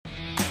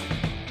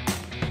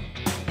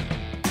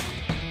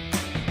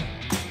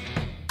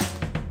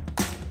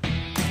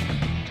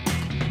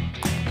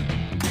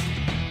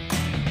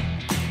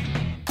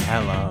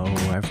Hello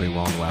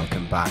everyone,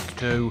 welcome back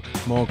to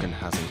Morgan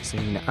Hasn't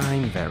Seen.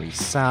 I'm very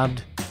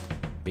sad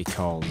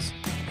because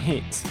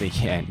it's the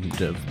end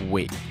of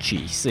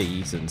witchy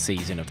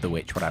season of the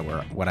witch,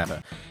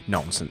 whatever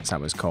nonsense I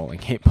was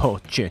calling it. Poor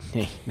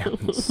Janine,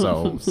 I'm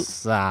so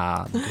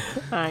sad.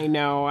 I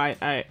know,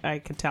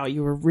 I could tell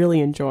you were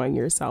really enjoying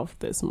yourself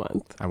this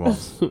month. I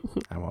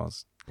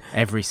was.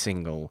 Every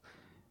single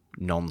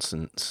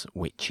nonsense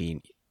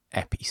witchy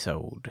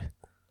episode.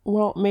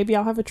 Well, maybe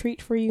I'll have a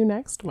treat for you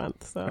next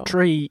month. So. A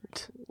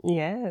treat.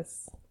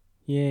 Yes.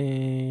 Yay.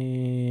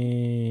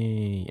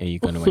 Are you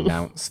going to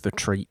announce the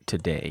treat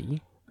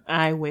today?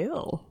 I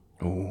will.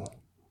 Oh,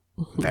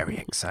 very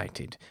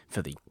excited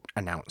for the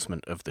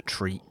announcement of the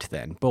treat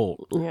then. But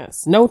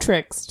yes, no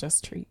tricks,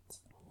 just treats.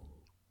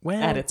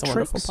 Well, and it's a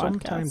wonderful tricks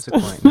podcast. Sometimes are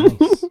quite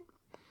nice.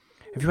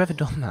 Have you ever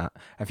done that?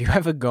 Have you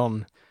ever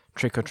gone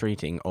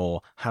trick-or-treating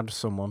or had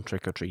someone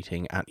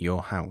trick-or-treating at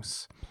your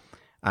house?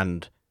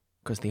 And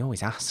because they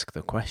always ask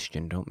the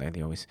question, don't they?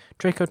 They always,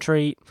 trick or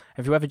treat.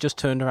 Have you ever just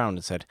turned around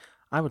and said,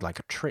 I would like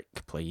a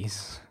trick,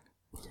 please?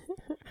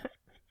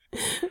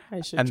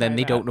 And then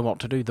they don't know what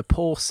to do. The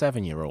poor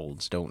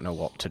 7-year-olds don't know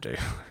what to do.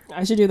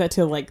 I should do that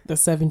to like the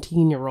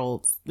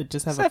 17-year-olds that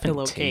just have a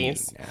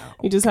pillowcase. Now.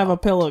 You just have a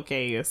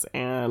pillowcase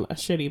and a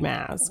shitty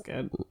mask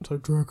and it's a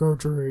trick or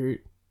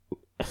treat.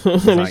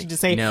 And I should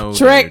just say, no,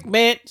 trick, dude.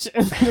 Bitch,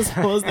 and just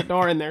close the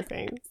door in their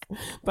face.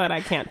 But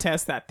I can't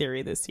test that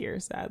theory this year,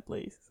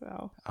 sadly.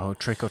 So. Oh,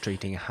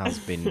 trick-or-treating has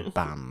been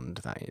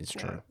banned, that is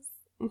true.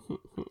 Yes.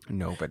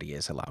 Nobody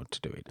is allowed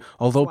to do it.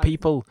 Although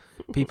people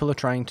are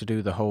trying to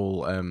do the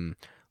whole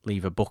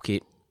leave a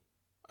bucket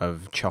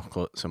of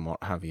chocolates and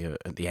what have you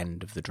at the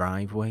end of the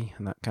driveway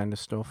and that kind of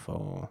stuff,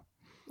 or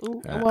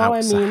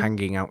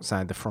hanging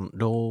outside the front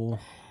door.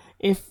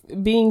 If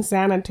being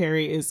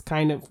sanitary is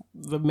kind of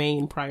the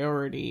main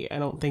priority, I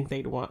don't think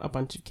they'd want a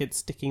bunch of kids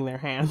sticking their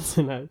hands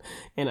in a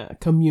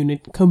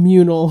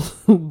communal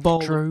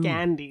bowl of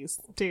candies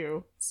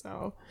too.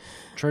 So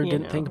true,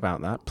 didn't think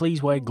about that.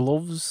 Please wear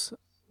gloves.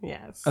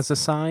 Yes, as a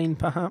sign,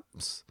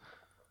 perhaps.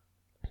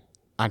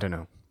 I don't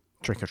know.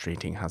 Trick or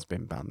treating has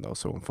been banned though,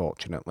 so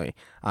unfortunately,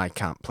 I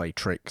can't play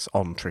tricks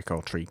on trick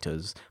or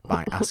treaters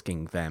by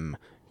asking them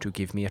to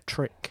give me a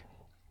trick.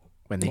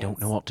 When they don't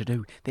know what to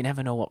do. They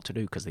never know what to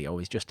do because they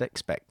always just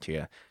expect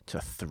you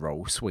to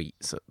throw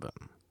sweets at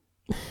them.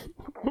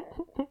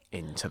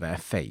 Into their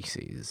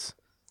faces.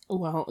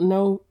 Well,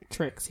 no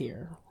tricks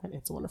here.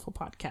 It's a wonderful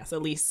podcast,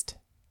 at least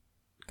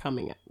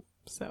coming up.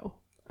 So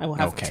I will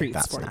have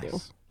treats for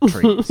you.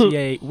 Treats.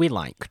 Yay, we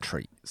like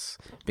treats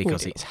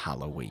because it's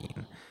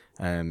Halloween.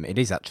 It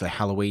is actually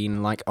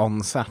Halloween like on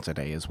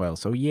Saturday as well.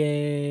 So yay!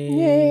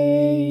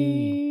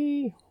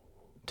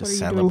 To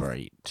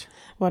celebrate.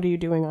 What are you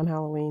doing on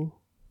Halloween?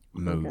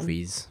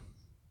 Movies.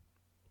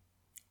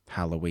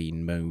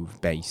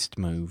 Halloween-based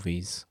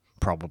movies.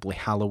 Probably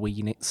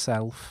Halloween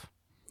itself.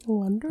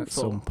 Wonderful. At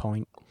some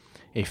point.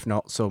 If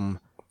not some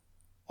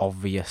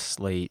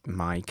obviously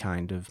my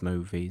kind of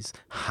movies.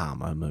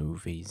 Hammer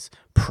movies.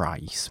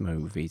 Price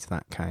movies.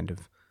 That kind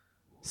of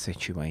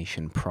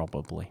situation,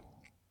 probably.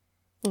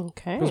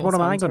 Okay. Because what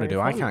am I going to do?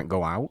 Fun. I can't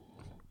go out.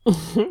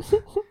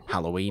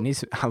 Halloween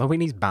is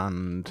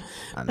banned,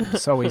 and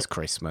so is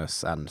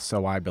Christmas, and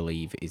so I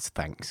believe is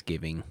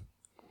Thanksgiving.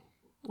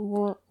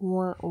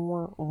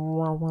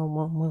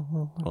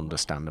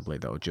 Understandably,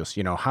 though, just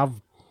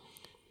have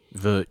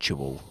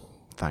virtual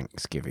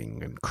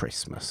Thanksgiving and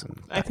Christmas,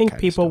 and I think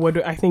people would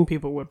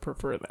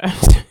prefer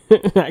that.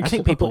 I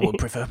think people would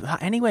prefer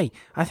that anyway.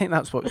 I think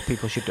that's what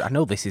people should do. I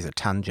know this is a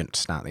tangent to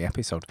start the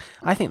episode.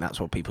 I think that's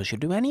what people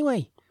should do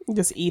anyway.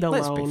 Just eat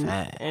alone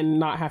and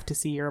not have to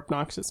see your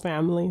obnoxious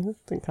family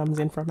that comes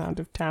in from out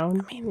of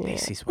town. I mean,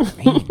 this is what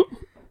I mean.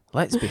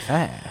 Let's be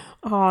fair.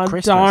 Oh,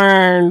 Christmas.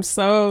 Darn.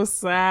 So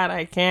sad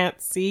I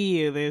can't see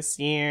you this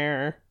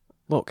year.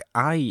 Look,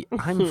 I'm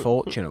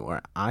fortunate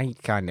where I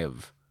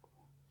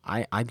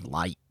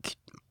like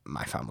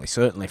my family,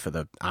 certainly for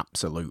the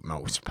absolute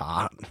most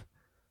part.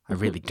 I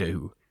really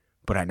do.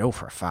 But I know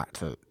for a fact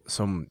that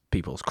some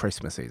people's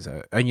Christmases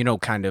are,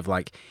 and kind of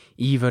like,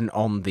 even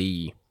on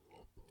the...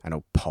 I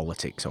know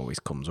politics always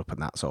comes up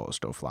and that sort of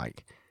stuff.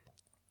 Like,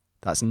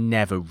 that's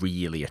never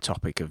really a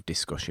topic of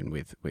discussion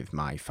with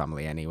my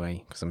family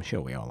anyway, because I'm sure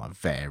we all have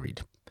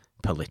varied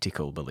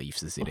political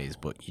beliefs as it is,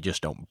 but you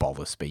just don't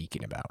bother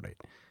speaking about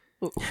it.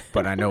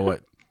 But I know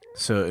at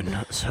certain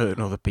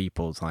other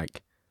people's,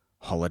 like,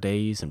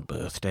 holidays and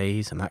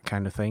birthdays and that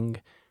kind of thing,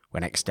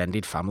 when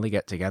extended family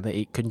get together,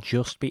 it can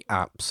just be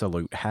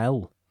absolute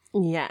hell.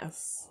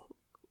 Yes.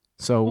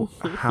 So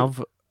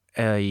have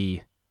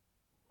a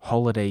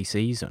holiday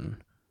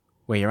season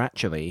where you're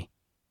actually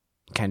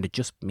kind of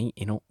just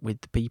meeting up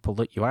with the people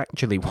that you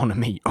actually want to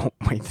meet up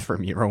with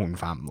from your own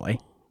family.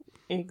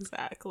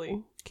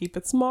 Exactly. Keep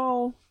it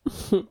small.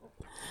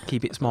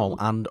 Keep it small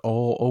and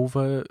or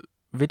over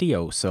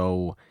video.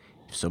 So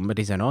if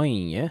somebody's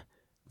annoying you,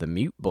 the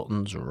mute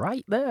button's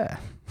right there.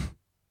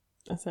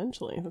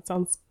 Essentially. That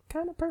sounds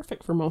kind of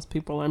perfect for most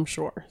people, I'm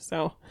sure.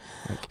 So,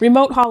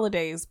 remote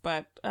holidays,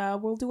 but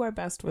we'll do our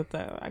best with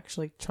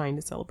actually trying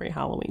to celebrate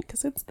Halloween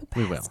because it's the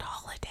best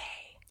holiday.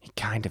 It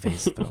kind of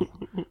is, though.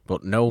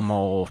 But no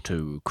more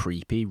to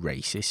creepy,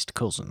 racist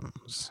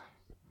cousins.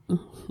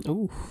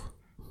 Ooh.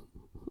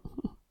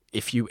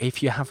 If you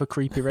have a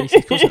creepy,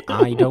 racist cousin,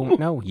 I don't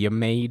know. You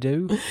may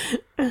do.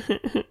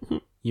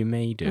 You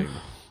may do.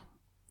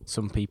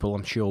 Some people,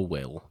 I'm sure,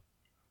 will.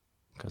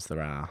 Because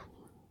there are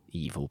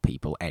evil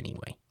people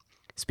anyway.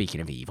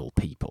 Speaking of evil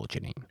people,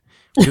 Janine,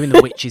 we're doing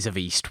the Witches of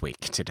Eastwick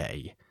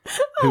today.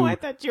 I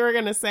thought you were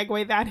going to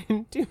segue that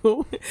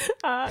into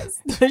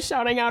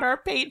shouting out our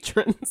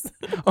patrons.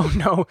 Oh,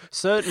 no,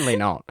 certainly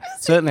not.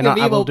 Certainly not.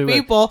 Evil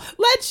people,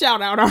 let's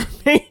shout out our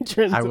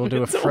patrons. I will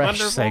do a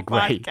fresh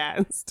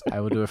segue. I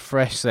will do a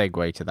fresh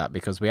segue to that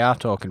because we are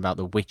talking about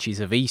the Witches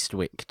of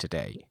Eastwick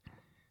today.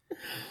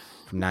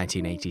 From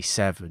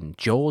 1987.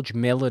 George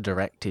Miller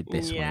directed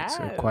this one.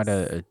 So quite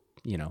a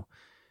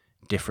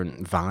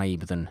different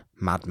vibe than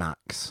Mad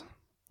Max.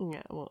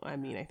 Yeah, well, I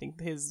mean, I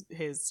think his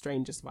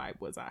strangest vibe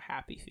was a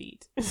Happy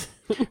Feet.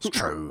 It's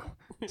true.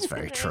 It's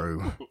very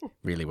true.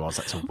 Really was.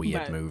 That's a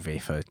weird movie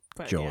for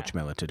George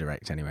Miller to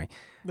direct anyway.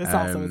 This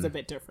also is a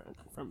bit different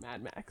from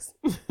Mad Max.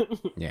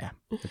 Yeah,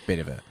 a bit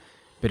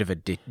of a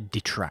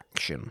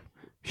detraction,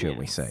 shall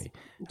we say.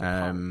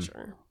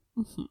 Departure.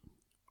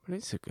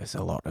 But there's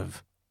a lot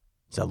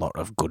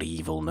of good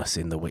evilness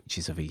in the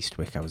Witches of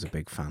Eastwick. I was a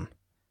big fan.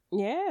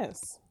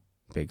 Yes.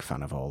 Big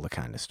fan of all the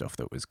kind of stuff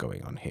that was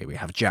going on here. We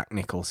have Jack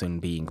Nicholson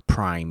being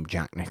prime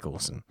Jack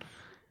Nicholson.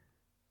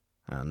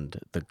 And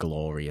the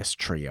glorious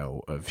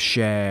trio of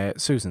Cher,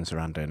 Susan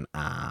Sarandon,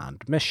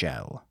 and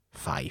Michelle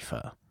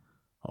Pfeiffer.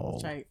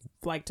 Which I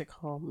like to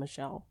call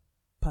Michelle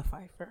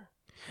Pfeiffer.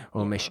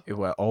 Or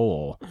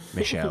Michelle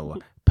Pfeiffer.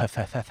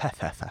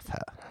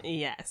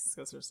 Yes,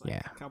 because there's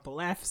a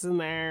couple F's in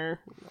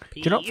there.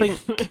 Do you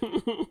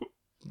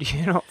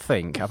not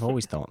think, I've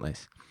always thought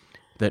this,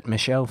 that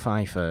Michelle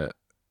Pfeiffer,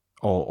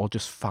 or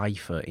just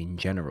Pfeiffer in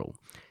general,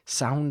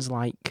 sounds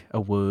like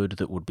a word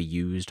that would be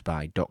used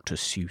by Dr.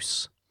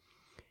 Seuss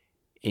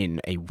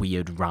in a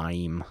weird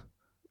rhyme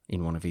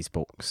in one of his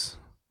books.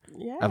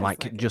 Yeah,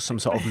 and just some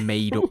sort of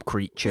made-up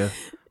creature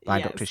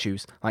by Dr.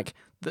 Seuss. Like,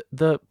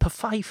 the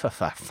Pfeiffer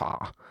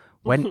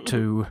went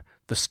to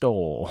the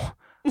store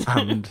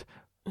and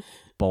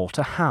bought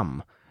a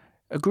ham.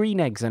 A green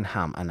eggs and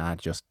ham, and I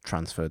just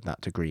transferred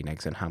that to green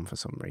eggs and ham for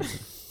some reason.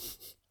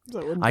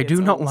 I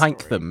do not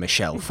like them,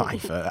 Michelle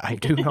Pfeiffer. I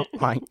do not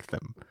like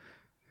them.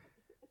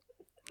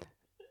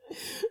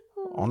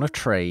 On a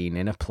train,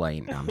 in a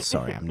plane. I'm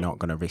sorry, I'm not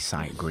going to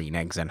recite green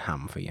eggs and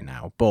ham for you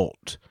now.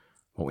 But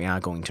what we are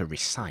going to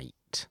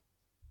recite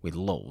with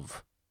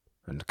love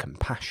and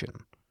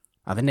compassion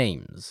are the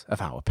names of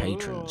our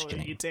patrons,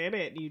 Janine. You did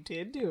it. You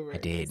did do it. I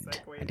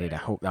did. I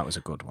hope that was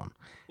a good one.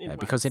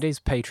 Because it is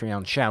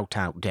Patreon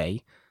Shout-Out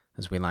Day,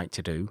 as we like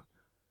to do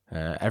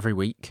every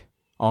week.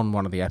 On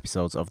one of the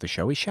episodes of the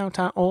show, we shout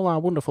out all our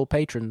wonderful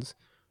patrons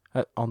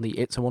on the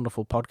It's a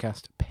Wonderful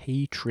Podcast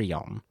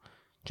Patreon.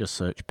 Just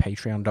search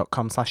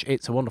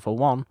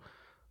patreon.com/itsawonderful1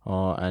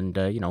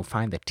 and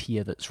find the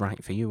tier that's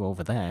right for you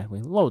over there.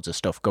 With loads of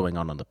stuff going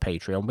on the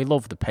Patreon. We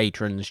love the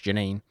patrons,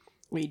 Janine.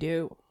 We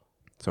do.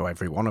 So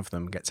every one of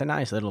them gets a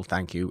nice little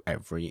thank you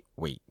every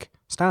week.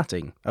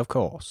 Starting, of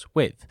course,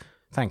 with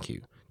thank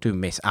you to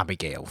Miss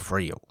Abigail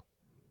Friel.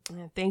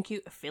 Thank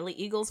you, Philly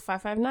Eagles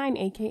 559,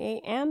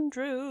 a.k.a.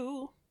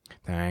 Andrew.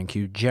 Thank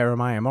you,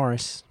 Jeremiah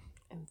Morris.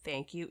 And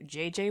thank you,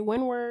 JJ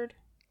Winward.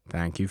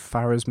 Thank you,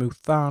 Faraz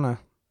Muthana.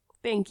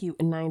 Thank you,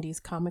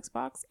 90s Comics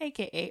Box,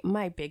 a.k.a.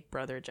 my big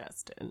brother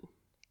Justin.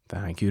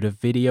 Thank you to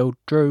Video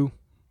Drew.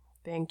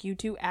 Thank you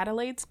to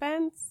Adelaide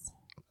Spence.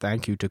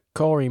 Thank you to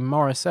Corey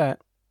Morissette.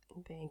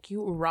 Thank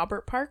you,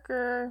 Robert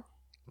Parker.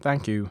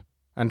 Thank you,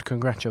 and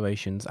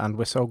congratulations, and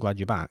we're so glad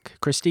you're back.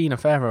 Christina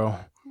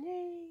Farrow.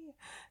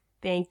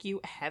 Thank you,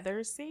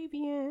 Heather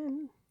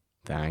Sabian.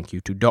 Thank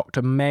you to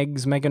Dr.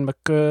 Megan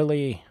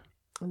McCurley.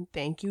 And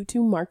thank you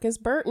to Marcus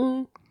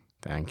Burton.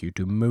 Thank you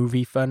to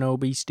Movie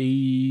Fanobi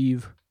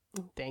Steve.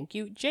 And thank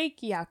you,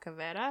 Jake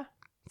Iacovetta.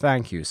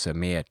 Thank you,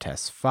 Samir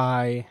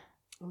Tesfaye.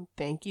 And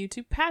thank you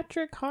to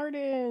Patrick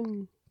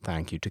Harden.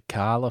 Thank you to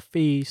Carla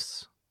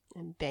Feast.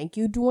 And thank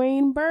you,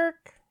 Dwayne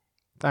Burke.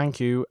 Thank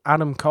you,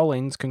 Adam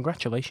Collins.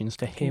 Congratulations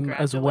to him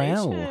as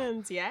well.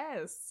 Congratulations,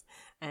 yes.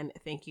 And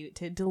thank you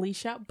to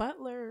Delisha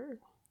Butler.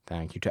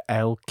 Thank you to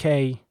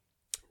LK.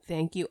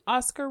 Thank you,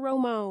 Oscar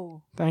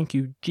Romo. Thank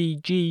you,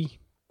 GG.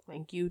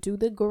 Thank you to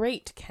the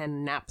great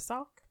Ken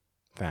Knapsack.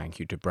 Thank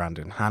you to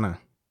Brandon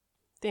Hanna.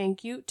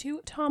 Thank you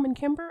to Tom and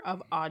Kimber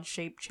of Odd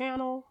Shape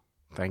Channel.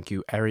 Thank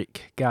you,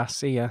 Eric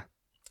Garcia.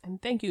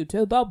 And thank you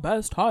to the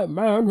best hype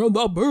man in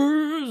the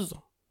biz,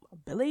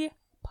 Billy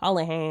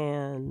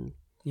Pollahan.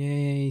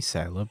 Yay,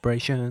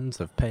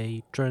 celebrations of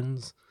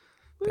patrons.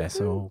 They're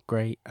so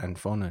great and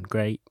fun and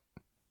great.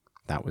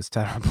 That was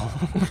terrible.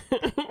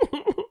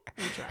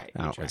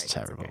 That was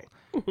terrible. Okay.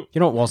 You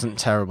know what wasn't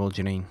terrible,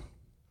 Janine?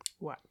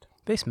 What?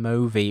 This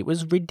movie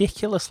was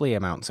ridiculously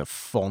amounts of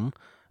fun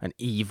and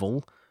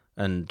evil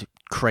and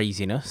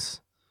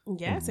craziness.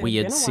 Yes,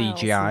 weird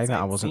CGI that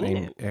I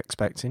wasn't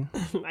expecting.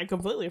 I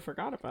completely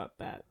forgot about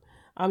that.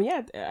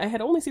 Yeah, I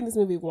had only seen this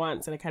movie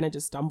once, and I kind of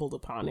just stumbled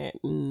upon it,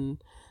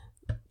 and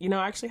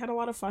I actually had a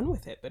lot of fun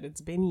with it. But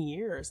it's been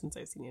years since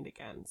I've seen it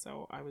again,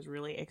 so I was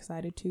really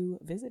excited to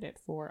visit it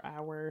for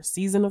our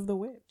season of The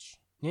Witch.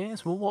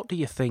 Yes, well, what do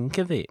you think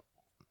of it?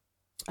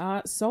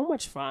 So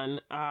much fun.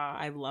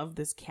 I love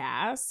this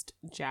cast.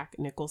 Jack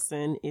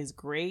Nicholson is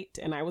great,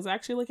 and I was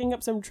actually looking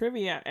up some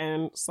trivia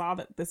and saw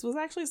that this was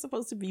actually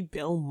supposed to be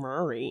Bill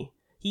Murray.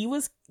 He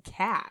was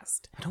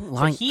cast. I don't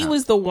like he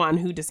was the one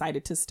who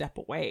decided to step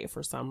away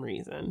for some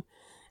reason,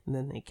 and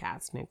then they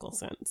cast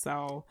Nicholson.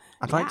 So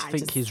I'd like to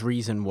think his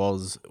reason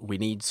was we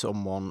need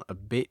someone a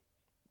bit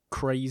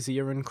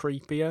crazier and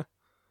creepier.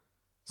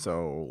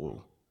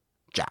 So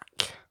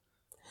Jack.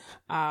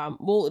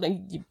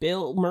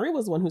 Bill Murray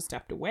was the one who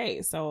stepped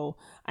away. So,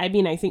 I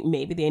mean, I think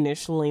maybe they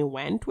initially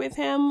went with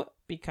him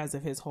because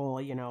of his whole,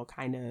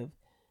 kind of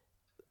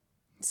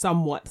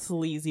somewhat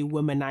sleazy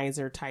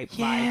womanizer type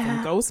vibe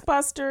from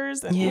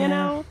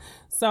Ghostbusters,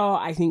 So,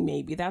 I think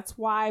maybe that's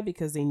why,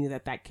 because they knew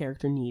that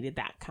character needed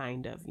that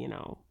kind of,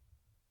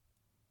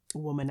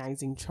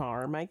 womanizing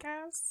charm, I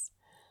guess.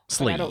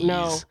 Sleaze. I don't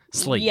know.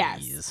 Sleaze.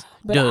 Yes,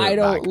 but I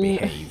don't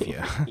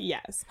behavior.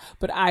 Yes,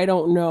 but I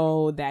don't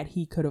know that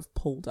he could have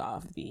pulled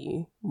off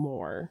the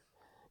more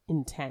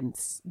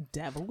intense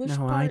devilish No,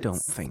 parts. I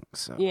don't think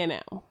so.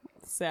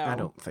 So I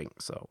don't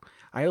think so.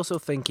 I also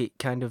think it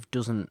kind of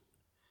doesn't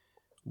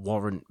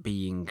warrant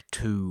being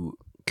too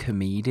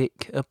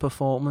comedic a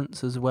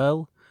performance as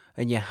well.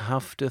 And you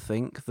have to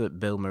think that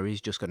Bill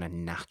Murray's just going to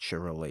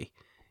naturally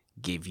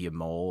give you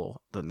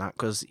more than that,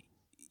 because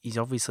he's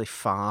obviously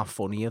far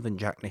funnier than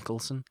Jack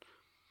Nicholson.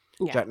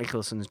 Yeah. Jack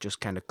Nicholson's just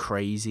kind of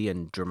crazy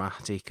and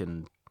dramatic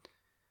and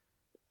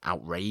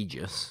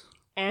outrageous.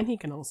 And he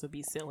can also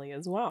be silly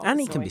as well.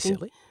 And he can be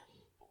silly.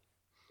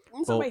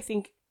 So I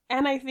think,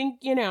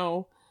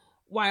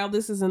 while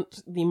this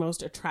isn't the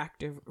most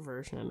attractive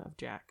version of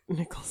Jack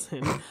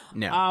Nicholson,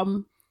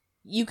 no.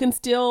 You can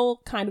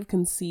still kind of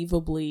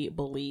conceivably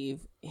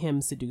believe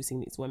him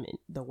seducing these women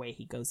the way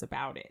he goes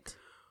about it.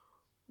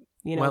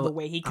 The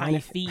way he kind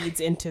of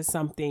feeds into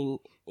something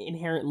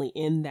inherently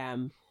in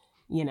them,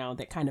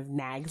 that kind of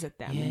nags at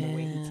them, and the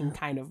way he can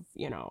kind of,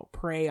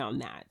 prey on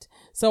that.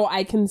 So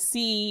I can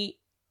see,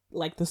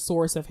 the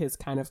source of his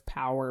kind of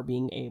power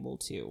being able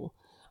to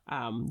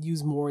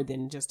use more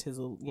than just his,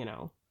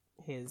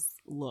 his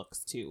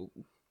looks to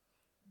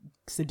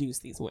seduce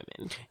these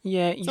women.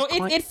 Yeah. So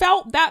it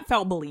felt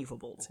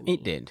believable to me.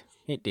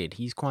 It did.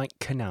 He's quite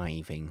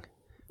conniving.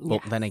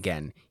 But then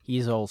again,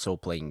 he's also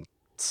playing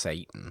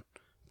Satan.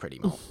 Pretty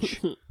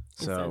much.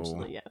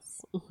 So,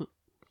 yes.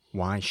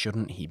 Why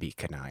shouldn't he be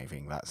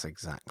conniving? That's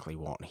exactly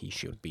what he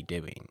should be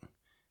doing.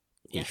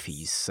 Yes. If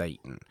he's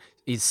Satan.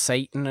 Is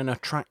Satan an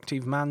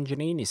attractive man,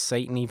 Janine? Is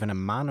Satan even a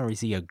man, or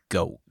is he a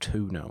goat?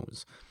 Who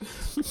knows?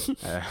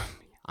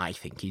 I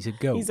think he's a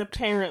goat. He's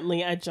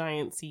apparently a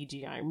giant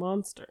CGI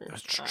monster.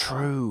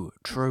 True.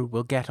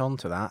 We'll get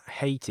onto that.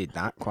 Hated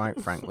that,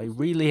 quite frankly.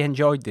 Really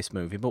enjoyed this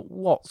movie, but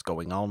what's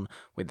going on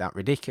with that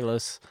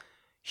ridiculous,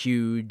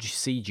 huge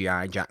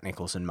CGI Jack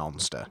Nicholson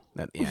monster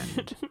at the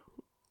end?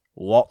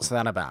 What's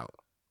that about?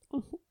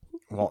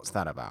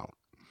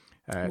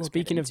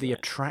 Speaking of the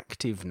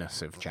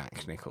attractiveness of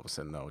Jack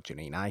Nicholson, though,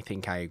 Janine, I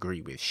think I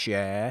agree with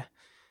Cher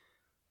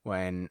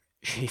when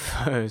he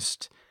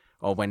first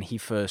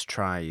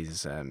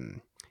tries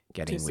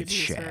getting with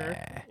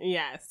Cher.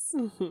 Yes.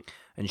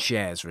 And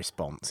Cher's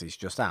response is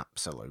just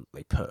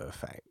absolutely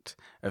perfect,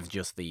 of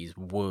just these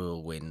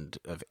whirlwind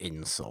of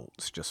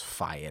insults just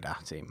fired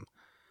at him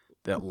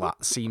that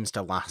seems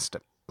to last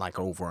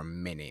over a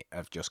minute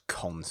of just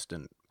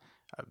constant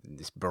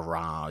this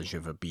barrage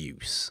of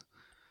abuse.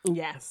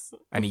 Yes.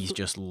 And he's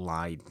just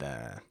lied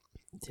there,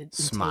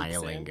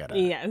 smiling at her.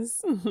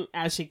 Yes.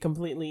 As she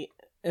completely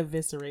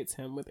eviscerates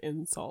him with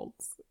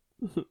insults.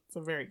 It's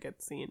a very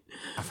good scene.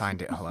 I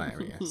find it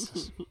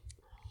hilarious.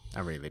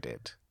 I really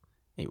did.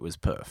 It was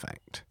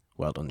perfect.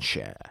 Well done,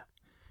 Cher.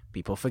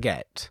 People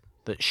forget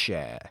that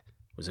Cher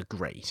was a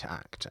great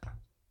actor.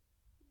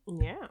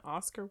 Yeah,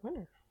 Oscar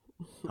winner.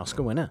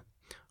 Oscar winner.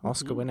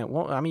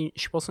 What? I mean,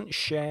 she wasn't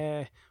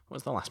Cher. What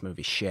was the last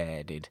movie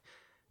Cher did?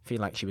 I feel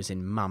like she was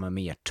in Mamma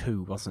Mia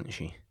 2, wasn't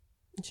she?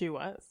 She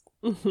was.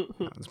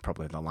 That was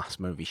probably the last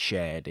movie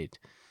Cher did.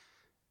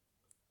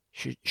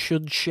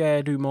 Should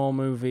Cher do more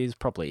movies?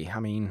 Probably. I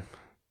mean,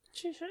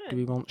 she should. Do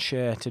we want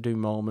Cher to do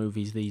more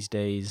movies these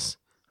days?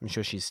 I'm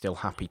sure she's still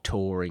happy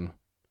touring.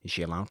 Is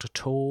she allowed to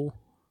tour?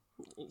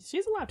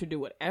 She's allowed to do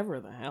whatever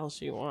the hell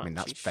she wants. I mean,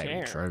 that's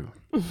very true.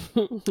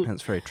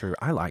 That's very true.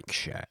 I like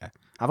Cher.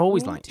 I've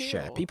always liked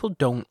Cher. People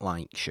don't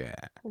like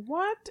Cher.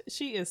 What?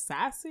 She is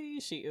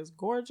sassy. She is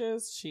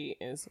gorgeous. She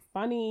is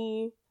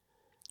funny.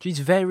 She's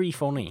very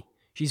funny.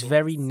 She's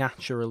very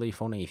naturally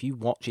funny. If you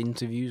watch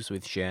interviews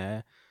with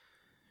Cher,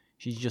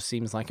 she just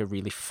seems like a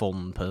really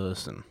fun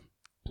person.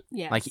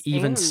 Yes. Like,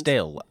 even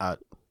still at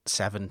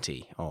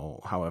 70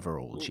 or however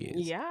old she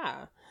is.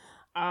 Yeah.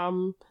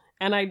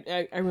 And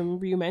I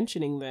remember you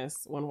mentioning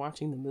this when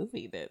watching the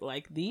movie, that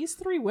like these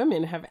three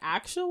women have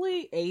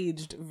actually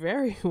aged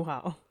very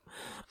well.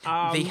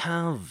 They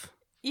have.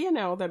 You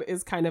know, that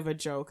is kind of a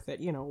joke that,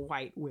 you know,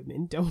 white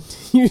women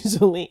don't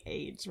usually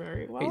age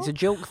very well. It's a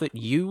joke that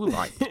you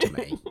like to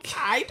make.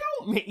 I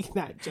don't make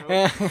that joke.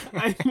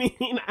 I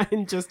mean,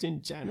 I'm just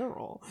in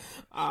general.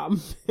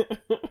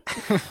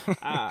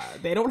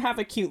 They don't have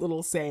a cute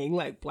little saying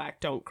like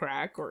black don't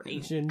crack or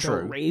Asian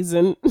don't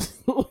raisin.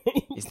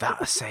 Is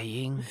that a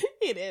saying?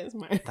 It is.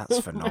 That's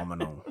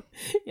phenomenal.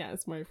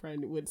 Yes, my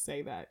friend would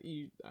say that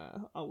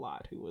a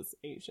lot who was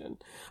Asian.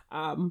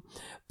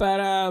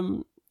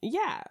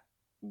 Yeah.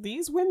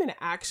 These women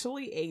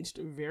actually aged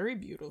very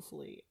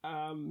beautifully.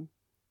 And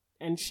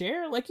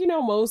Cher, like, you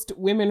know, most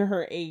women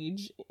her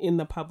age in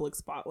the public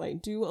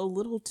spotlight do a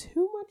little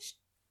too much,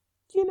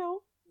 you know,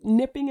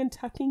 nipping and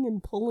tucking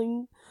and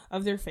pulling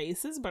of their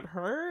faces. But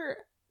her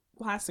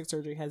plastic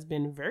surgery has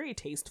been very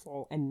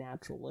tasteful and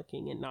natural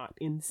looking and not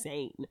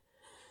insane.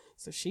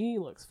 So she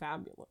looks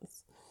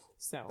fabulous.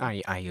 So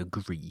I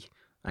agree.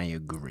 And,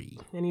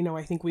 you know,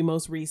 I think we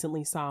most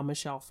recently saw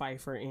Michelle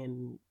Pfeiffer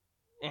in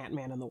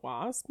Ant-Man and the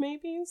Wasp,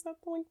 maybe? Is that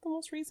like the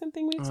most recent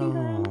thing we've seen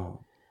her in?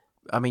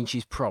 I mean,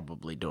 she's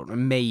probably done a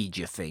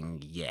major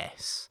thing,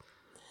 yes.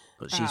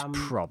 But she's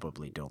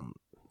probably done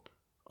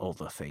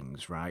other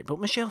things, right? But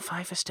Michelle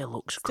Pfeiffer still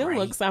looks great. Still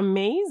looks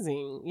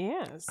amazing,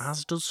 yes.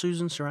 As does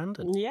Susan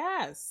Sarandon.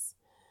 Yes.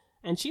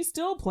 And she's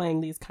still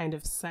playing these kind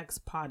of sex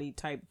potty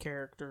type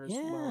characters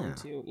well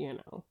too, you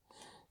know.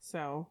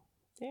 So,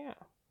 yeah.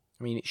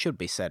 I mean, it should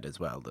be said as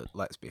well that,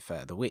 let's be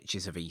fair, The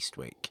Witches of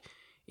Eastwick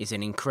is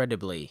an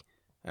incredibly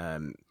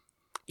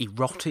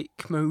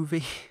erotic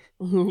movie.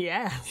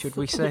 Yeah. Should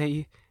we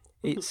say?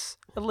 It's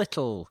a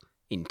little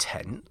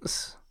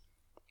intense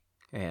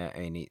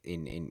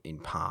in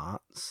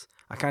parts.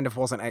 I kind of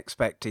wasn't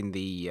expecting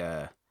the,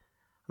 I'm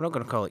not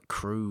going to call it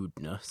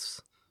crudeness,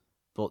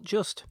 but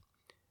just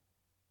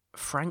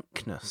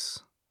frankness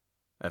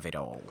of it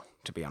all,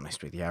 to be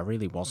honest with you. I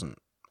really wasn't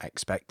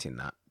expecting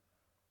that.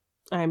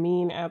 I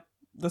mean, at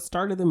the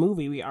start of the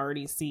movie, we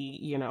already see,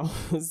 you know,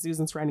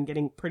 Susan Sarandon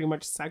getting pretty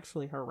much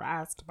sexually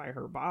harassed by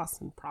her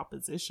boss in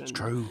Proposition. It's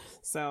true.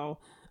 So,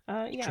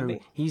 yeah. True.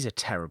 He's a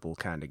terrible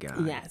kind of guy.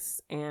 Yes.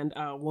 And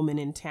a woman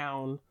in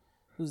town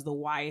who's the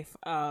wife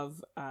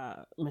of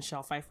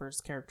Michelle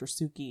Pfeiffer's character,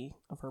 Suki,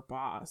 of her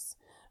boss.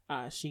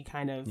 She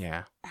kind of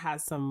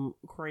has some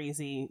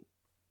crazy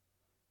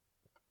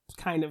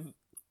kind of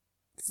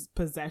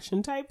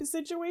possession type of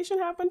situation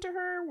happen to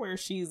her where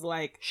she's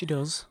like, she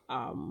does,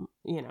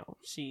 you know,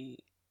 she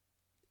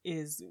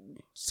is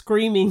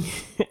screaming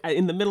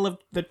in the middle of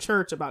the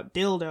church about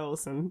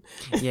dildos and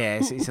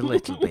yes, it's a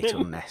little bit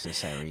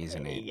unnecessary,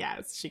 isn't it?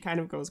 Yes, she kind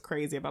of goes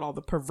crazy about all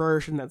the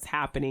perversion that's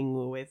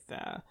happening with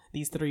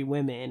these three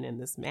women and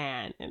this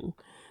man, and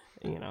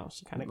you know,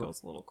 she kind of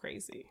goes a little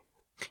crazy.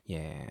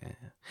 Yeah,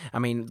 I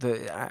mean,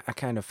 I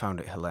kind of found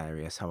it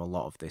hilarious how a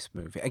lot of this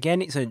movie,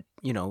 again, it's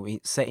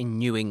it's set in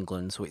New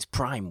England, so it's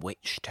prime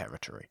witch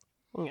territory.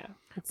 Yeah,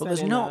 but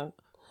there's no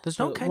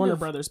kind Warner of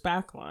Brothers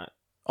backlot,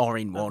 or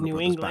in Warner New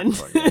Brothers England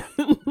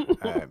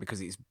backlot, because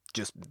it's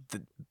just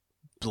the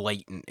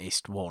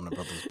blatantest Warner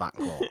Brothers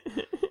backlot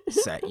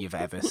set you've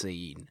ever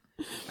seen.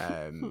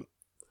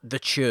 The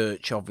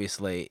church,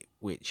 obviously,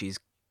 which is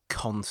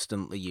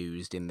constantly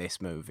used in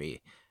this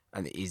movie,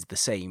 and it is the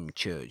same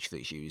church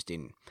that's used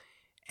in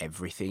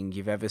everything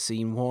you've ever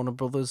seen Warner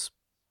Brothers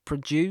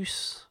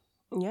produce.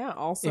 Yeah,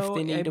 also, if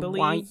they need a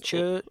white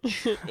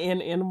church.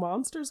 in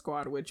Monster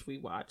Squad, which we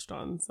watched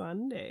on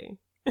Sunday.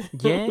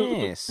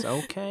 Yes,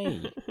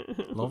 okay.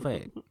 Love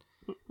it.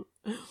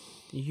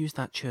 You use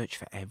that church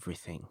for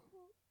everything.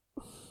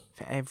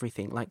 For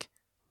everything. Like,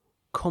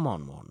 come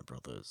on, Warner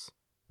Brothers.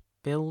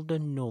 Build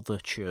another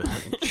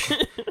church.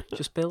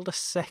 Just build a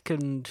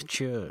second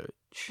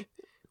church.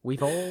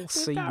 We've all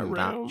seen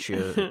that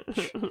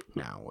church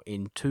now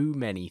in too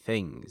many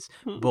things.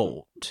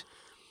 But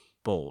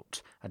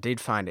I did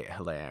find it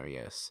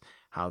hilarious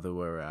how there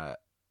were a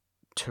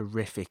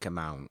terrific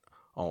amount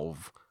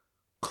of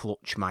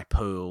clutch my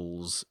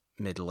pearls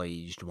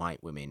middle-aged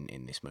white women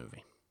in this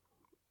movie.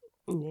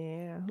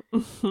 Yeah.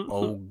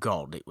 Oh,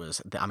 God, it was...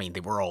 I mean,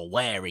 they were all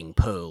wearing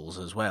pearls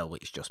as well,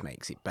 which just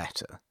makes it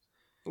better.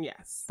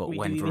 Yes, but we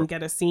do even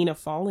get a scene of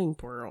falling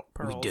pearls.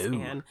 We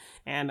do.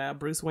 And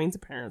Bruce Wayne's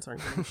parents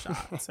aren't getting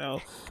shot.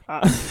 So,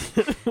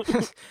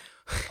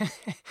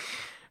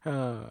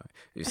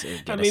 you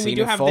get a scene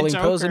of falling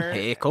pearls, and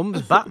here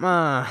comes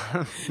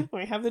Batman.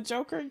 We have the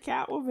Joker and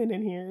Catwoman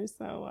in here,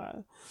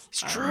 so it's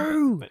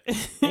true.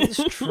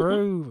 It's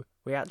true.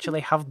 We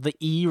actually have the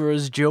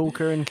era's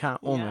Joker and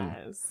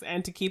Catwoman. Yes,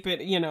 and to keep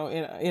it, in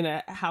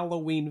a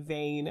Halloween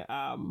vein,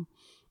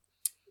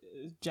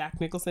 Jack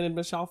Nicholson and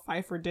Michelle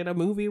Pfeiffer did a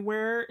movie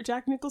where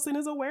Jack Nicholson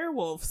is a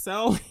werewolf,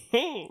 so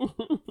hey.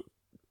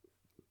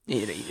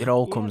 It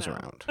all comes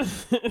around.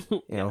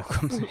 It all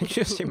comes.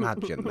 Just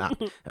imagine that.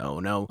 Oh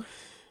no,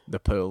 the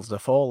pearls are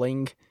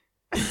falling.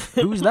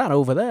 Who's that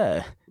over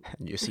there?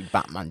 And you see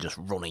Batman just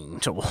running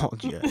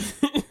towards you.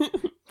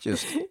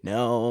 Just,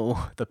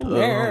 no, the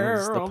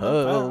pearls, the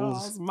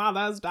pearls.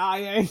 Mother's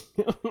dying.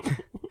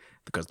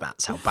 Because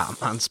that's how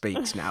Batman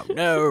speaks now.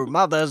 No,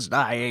 mother's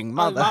dying,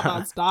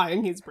 Mother's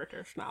dying. He's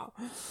British now.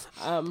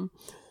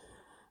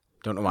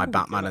 Don't know why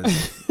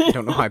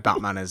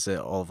Batman has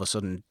all of a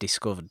sudden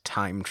discovered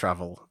time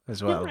travel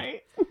as well.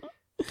 Right.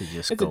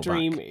 It's a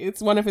dream. Back.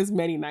 It's one of his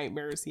many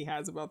nightmares he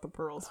has about the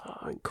pearls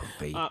falling. It could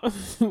be.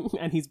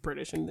 And he's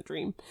British in the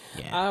dream.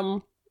 Yeah.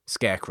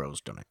 Scarecrow's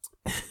done it.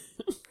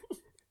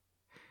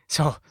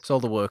 So it's all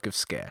the work of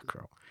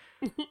Scarecrow.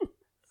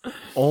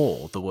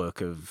 Or the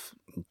work of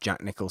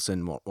Jack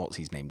Nicholson, what's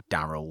his name?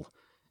 Daryl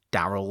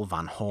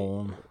Van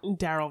Horn.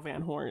 Daryl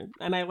Van Horn.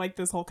 And I like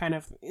this whole kind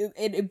of,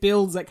 it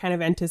builds that kind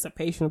of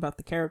anticipation about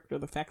the character,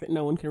 the fact that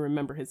no one can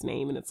remember his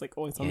name and it's like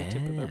always on the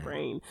tip of their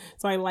brain.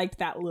 So I liked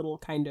that little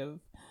kind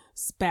of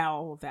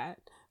spell that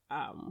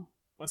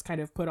was kind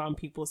of put on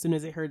people. As soon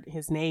as they heard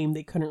his name,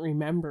 they couldn't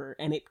remember.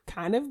 And it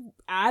kind of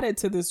added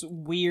to this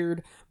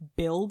weird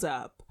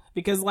build-up.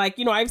 Because, like,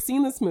 you know, I've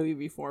seen this movie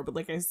before, but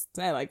like I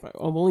said, like, I've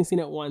only seen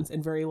it once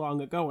and very long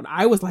ago. And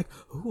I was like,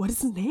 ooh, what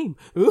is his name?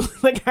 Ooh,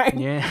 like,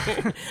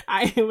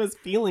 I was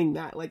feeling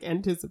that, like,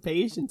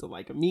 anticipation to,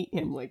 like, meet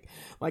him. Like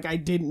I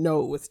didn't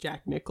know it was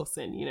Jack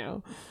Nicholson, you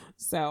know?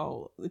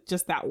 So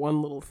just that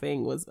one little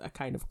thing was a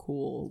kind of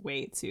cool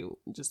way to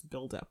just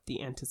build up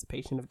the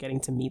anticipation of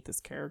getting to meet this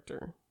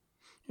character.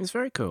 It's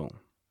very cool.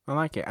 I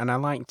like it. And I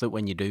like that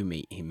when you do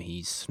meet him,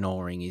 he's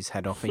snoring his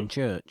head off in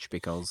church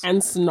because...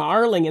 And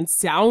snarling and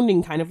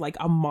sounding kind of like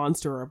a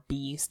monster or a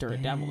beast or a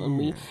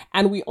devil.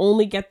 And we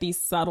only get these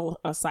subtle,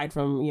 aside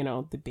from, you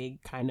know, the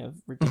big kind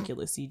of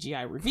ridiculous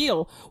CGI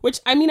reveal,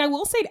 which, I mean, I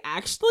will say it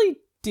actually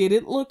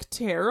didn't look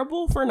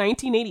terrible for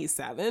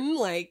 1987.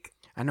 Like...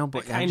 I know,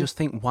 but I just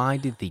think, why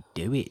did they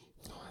do it?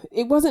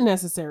 It wasn't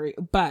necessary,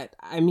 but,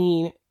 I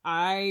mean,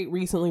 I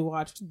recently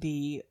watched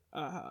the...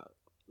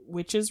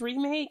 Witches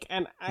remake,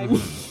 and I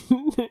mean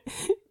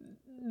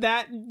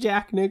that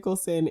Jack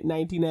Nicholson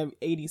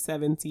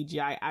 1987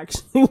 CGI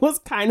actually was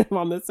kind of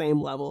on the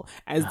same level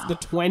as the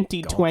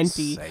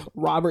 2020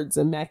 Robert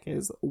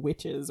Zemeckis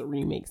Witches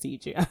remake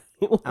CGI.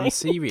 Like, I'm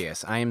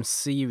serious. I am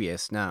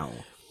serious now.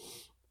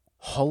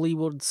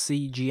 Hollywood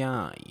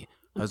CGI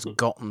has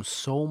gotten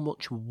so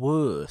much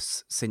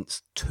worse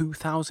since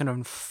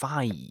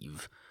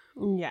 2005.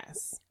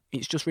 Yes.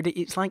 It's just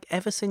ridiculous. It's like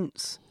ever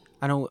since...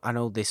 I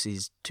know this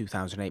is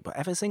 2008, but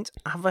ever since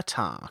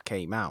Avatar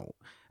came out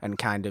and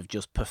kind of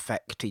just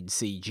perfected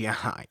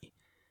CGI,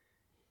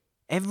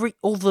 every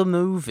other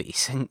movie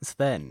since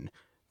then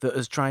that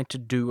has tried to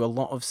do a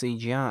lot of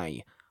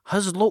CGI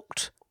has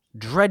looked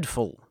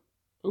dreadful.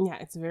 Yeah,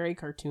 it's very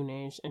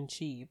cartoonish and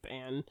cheap,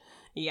 and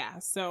yeah,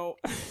 so...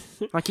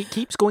 like, it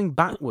keeps going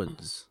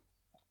backwards.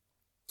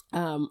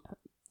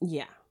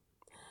 Yeah.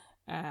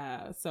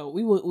 So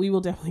we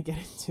will definitely get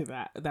into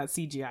that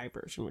CGI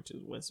version, which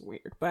was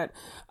weird. But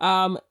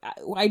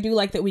I do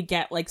like that we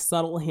get like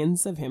subtle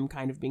hints of him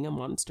kind of being a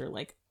monster.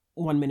 Like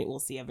one minute we'll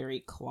see a very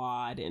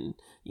clawed and,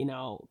 you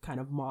know, kind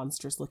of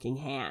monstrous looking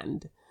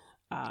hand.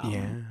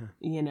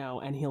 You know,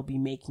 and he'll be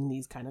making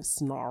these kind of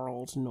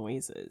snarled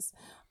noises.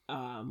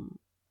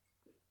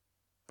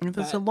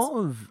 There's a lot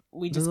of...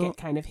 We just get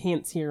kind of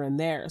hints here and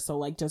there. So,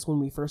 like, just when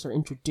we first are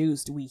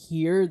introduced, we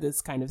hear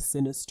this kind of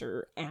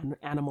sinister and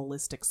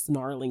animalistic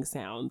snarling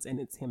sounds, and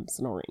it's him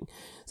snoring.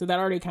 So that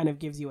already kind of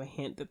gives you a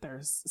hint that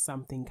there's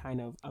something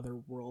kind of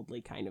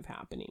otherworldly kind of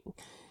happening.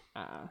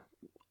 I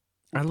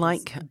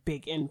like...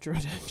 Big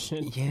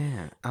introduction.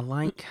 Yeah, I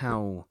like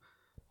how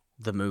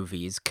the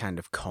movie is kind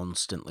of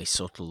constantly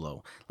subtle,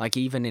 though. Like,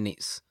 even in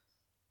its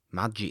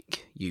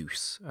magic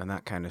use and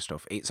that kind of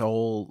stuff, it's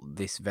all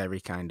this very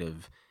kind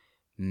of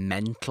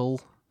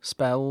mental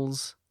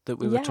spells that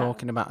we were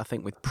talking about, I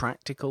think, with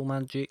practical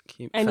magic.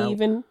 And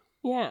even,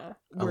 a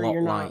lot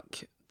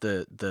like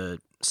the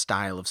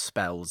style of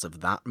spells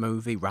of that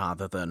movie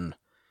rather than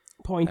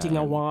pointing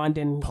a wand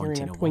and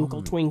hearing a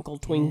twinkle, twinkle,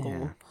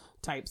 twinkle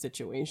type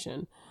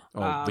situation.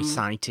 Or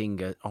reciting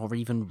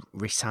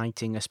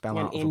a spell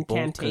out of a book.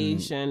 An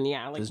incantation,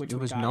 like which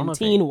we got in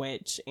Teen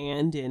Witch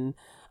and in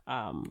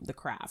The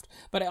Craft.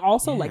 But I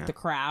also like The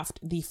Craft.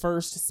 The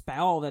first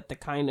spell that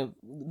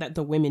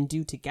the women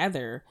do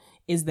together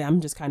is them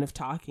just kind of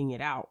talking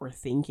it out or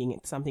thinking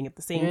something at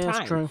the same time.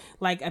 That's true.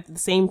 Like at the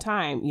same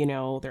time, you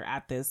know, they're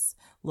at this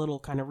little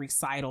kind of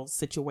recital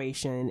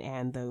situation,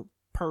 and the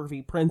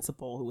pervy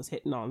principal who was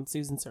hitting on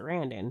Susan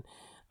Sarandon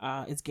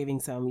is giving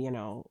some, you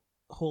know,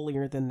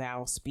 holier than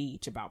thou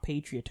speech about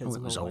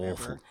patriotism or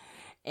whatever. Awful.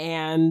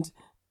 And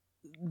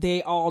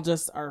they all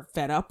just are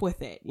fed up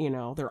with it, you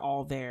know, they're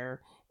all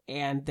there.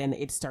 And then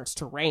it starts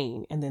to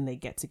rain, and then they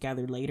get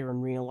together later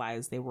and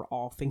realize they were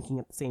all thinking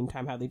at the same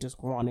time how they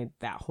just wanted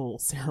that whole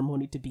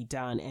ceremony to be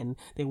done, and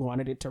they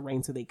wanted it to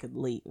rain so they could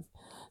leave.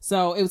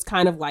 So it was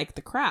kind of like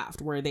The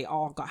Craft, where they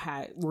all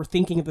were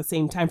thinking at the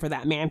same time for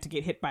that man to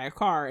get hit by a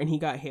car, and he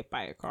got hit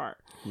by a car.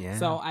 Yeah.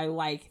 So I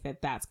like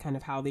that that's kind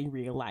of how they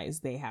realize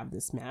they have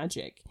this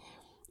magic.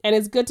 And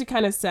it's good to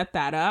kind of set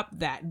that up,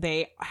 that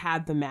they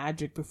had the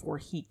magic before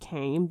he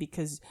came,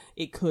 because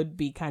it could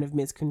be kind of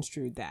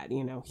misconstrued that,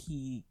 you know,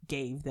 he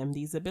gave them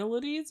these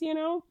abilities, you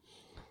know?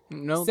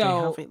 No, so, they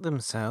have it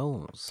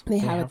themselves. They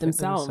have it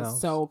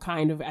themselves. So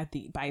kind of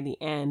by the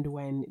end,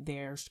 when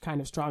they're kind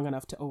of strong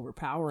enough to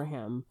overpower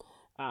him,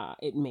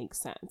 it makes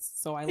sense.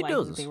 So I like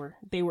that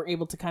they were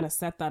able to kind of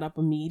set that up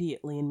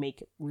immediately and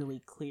make it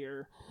really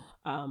clear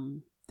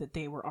that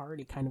they were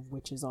already kind of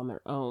witches on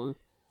their own.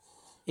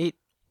 It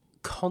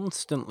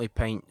constantly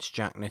paints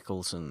Jack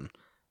Nicholson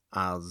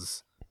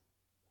as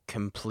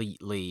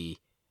completely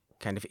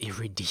kind of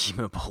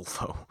irredeemable,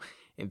 though,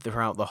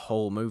 throughout the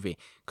whole movie,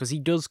 because he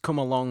does come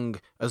along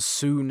as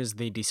soon as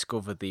they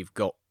discover they've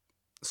got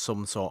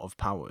some sort of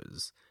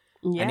powers.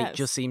 Yes. And it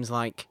just seems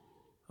like,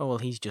 oh, well,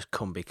 he's just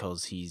come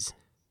because he's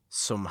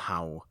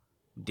somehow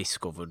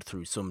discovered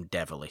through some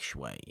devilish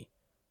way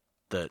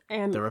that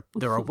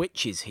there are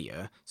witches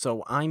here,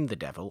 so I'm the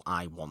devil,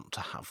 I want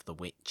to have the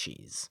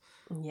witches.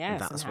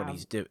 Yes, that's what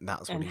he's doing.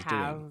 That's what he's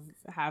doing.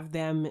 Have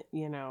them,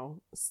 you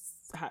know,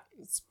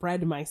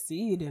 spread my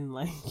seed and,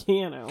 like,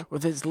 you know. Well,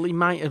 he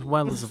might as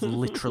well have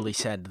literally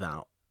said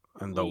that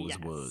and those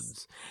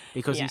words,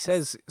 because he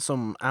says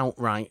some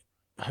outright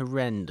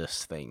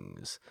horrendous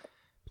things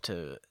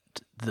to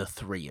the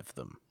three of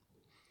them.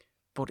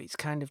 But it's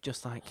kind of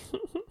just like,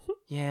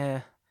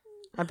 yeah,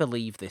 I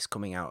believe this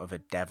coming out of a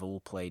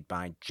devil played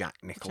by Jack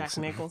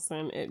Nicholson. Jack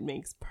Nicholson, it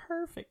makes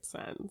perfect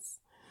sense.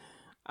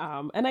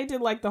 And I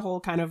did like the whole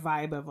kind of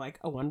vibe of like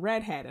one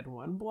redhead and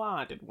one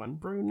blonde and one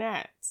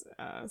brunette.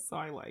 So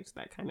I liked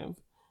that kind of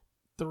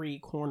three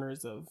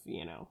corners of,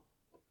 you know,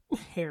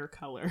 hair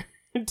color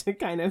to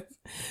kind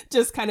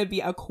of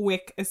be a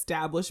quick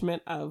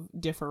establishment of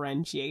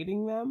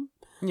differentiating them.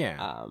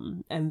 Yeah.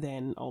 And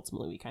then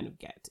ultimately we kind of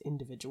get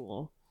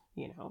individual,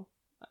 you know,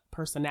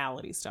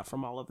 personality stuff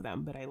from all of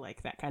them. But I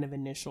like that kind of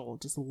initial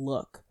just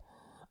look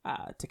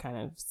to kind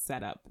of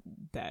set up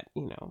that,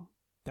 you know,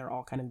 they're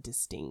all kind of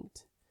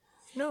distinct.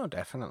 No,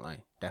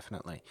 definitely.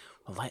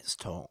 Well, let's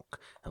talk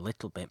a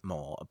little bit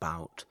more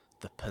about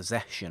the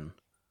possession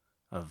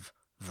of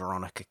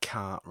Veronica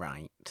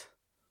Cartwright.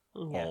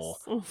 Yes.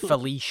 Or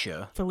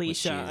Felicia,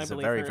 which is a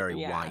very, very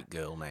white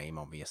girl name,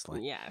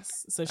 obviously.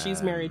 Yes. So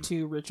she's married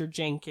to Richard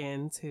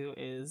Jenkins, who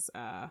is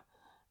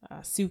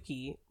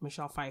Suki,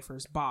 Michelle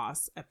Pfeiffer's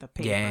boss at the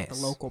paper, at the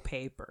local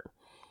paper.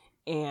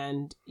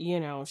 And,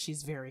 you know,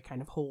 she's very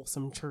kind of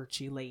wholesome,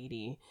 churchy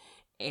lady.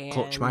 And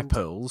clutch my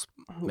pearls,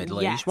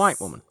 middle-aged white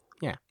woman.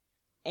 Yeah.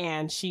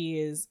 And she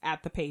is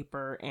at the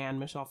paper, and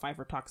Michelle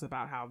Pfeiffer talks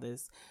about how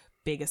this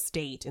big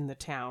estate in the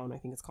town, I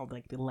think it's called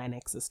like the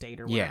Lennox estate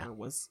or whatever,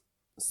 was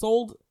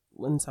sold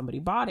when somebody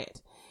bought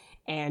it.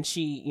 And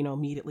she, you know,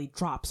 immediately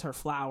drops her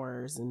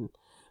flowers and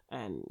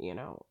you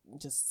know,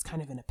 just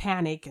kind of in a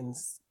panic and,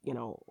 you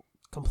know,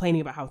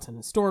 complaining about how it's an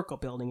historical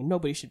building and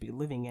nobody should be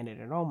living in it,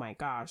 and oh my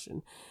gosh.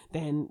 And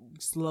then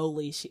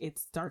slowly it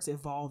starts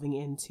evolving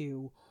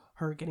into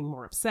her getting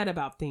more upset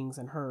about things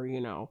and her, you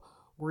know,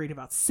 worried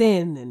about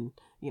sin and,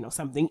 you know,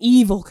 something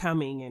evil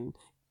coming and,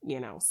 you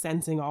know,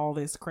 sensing all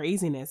this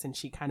craziness, and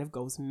she kind of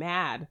goes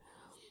mad.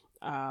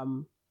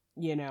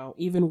 You know,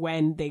 even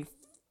when they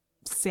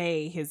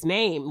say his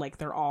name, like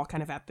they're all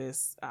kind of at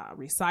this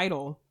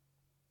recital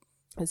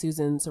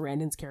Susan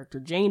Sarandon's character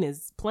Jane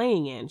is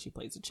playing in. She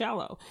plays a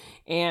cello,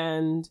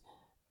 and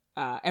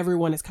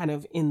everyone is kind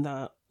of in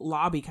the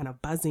lobby kind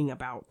of buzzing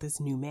about this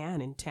new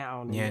man in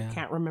town, and they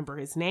can't remember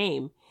his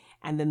name.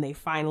 And then they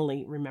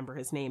finally remember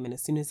his name, and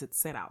as soon as it's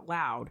said out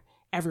loud,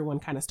 everyone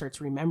kind of starts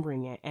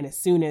remembering it. And as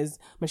soon as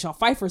Michelle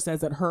Pfeiffer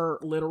says that, her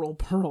literal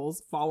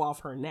pearls fall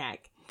off her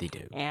neck. They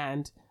do.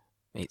 And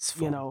it's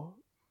fun. You know,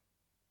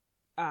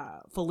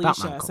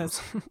 Felicia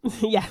says,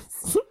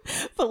 yes,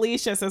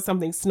 Felicia says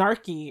something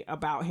snarky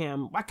about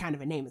him. What kind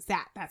of a name is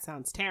that? That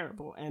sounds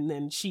terrible. And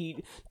then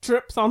she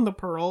trips on the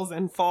pearls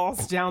and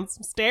falls down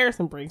some stairs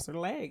and breaks her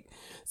leg.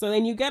 So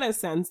then you get a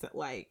sense that,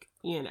 like,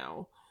 you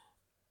know,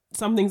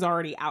 something's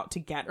already out to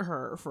get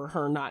her for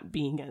her not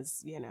being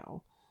as, you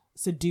know,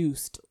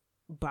 seduced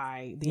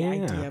by the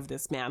idea of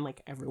this man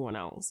like everyone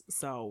else.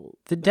 So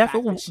the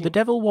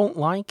devil won't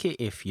like it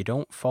if you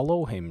don't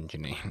follow him,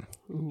 Janine.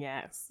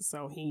 Yes,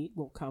 so he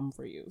will come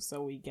for you.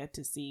 So we get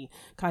to see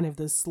kind of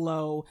the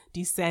slow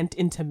descent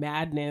into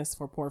madness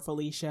for poor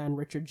Felicia and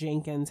Richard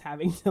Jenkins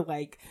having to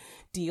like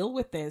deal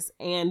with this.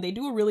 And they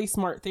do a really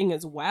smart thing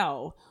as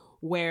well,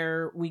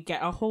 where we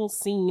get a whole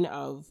scene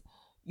of,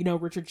 you know,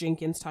 Richard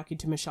Jenkins talking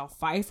to Michelle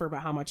Pfeiffer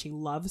about how much he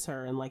loves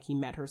her, and like he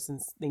met her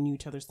since they knew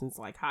each other since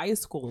like high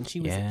school, and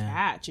she was a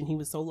catch, and he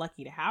was so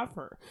lucky to have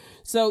her.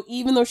 So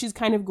even though she's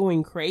kind of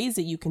going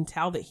crazy, you can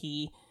tell that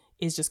he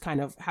is just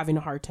kind of having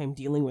a hard time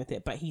dealing with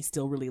it, but he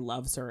still really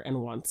loves her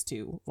and wants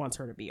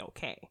her to be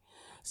okay.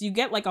 So you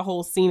get like a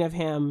whole scene of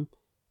him,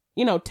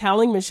 you know,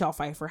 telling Michelle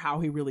Pfeiffer how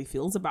he really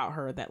feels about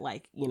her, that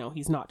like, you know,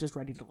 he's not just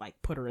ready to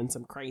like put her in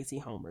some crazy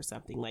home or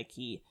something. Like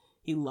he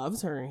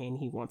loves her and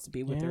he wants to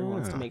be with her and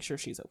wants to make sure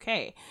she's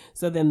okay.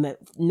 So then the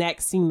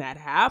next scene that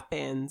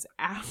happens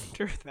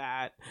after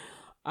that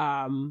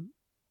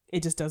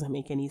it just doesn't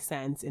make any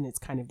sense, and it's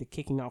kind of the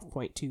kicking off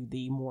point to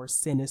the more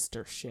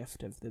sinister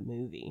shift of the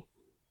movie.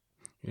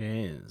 It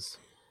is.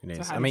 It is.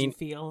 So how did you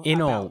feel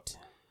about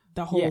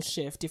the whole yeah.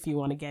 shift, if you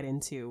want to get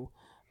into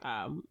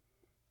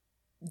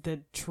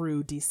the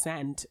true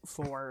descent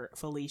for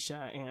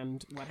Felicia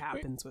and what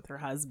happens with her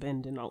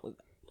husband and all of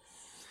that?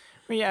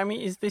 Well, yeah, I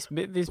mean, is this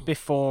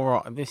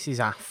before or this is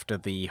after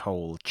the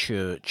whole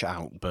church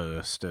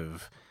outburst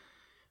of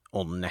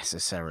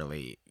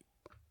unnecessary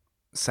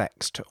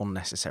sex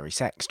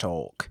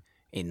talk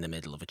in the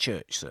middle of a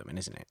church sermon,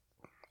 isn't it?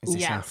 Is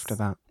this after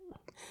that?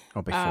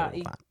 Or before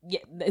that? Yeah,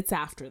 it's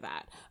after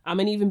that.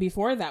 And even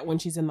before that, when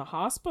she's in the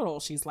hospital,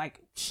 she's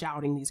like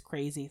shouting these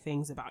crazy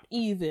things about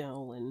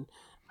evil and,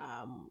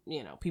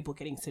 people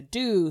getting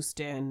seduced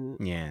and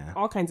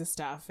all kinds of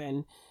stuff.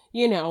 And,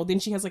 then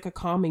she has like a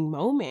calming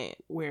moment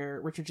where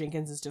Richard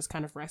Jenkins is just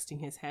kind of resting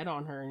his head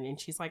on her. And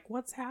she's like,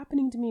 what's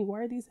happening to me?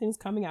 Why are these things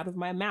coming out of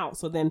my mouth?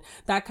 So then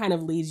that kind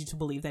of leads you to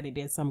believe that it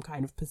is some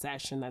kind of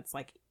possession that's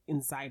like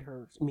inside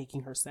her,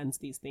 making her sense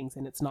these things.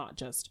 And it's not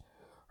just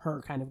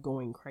her kind of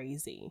going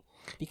crazy,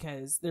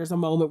 because there's a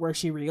moment where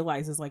she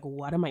realizes, like,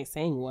 what am I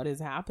saying? What is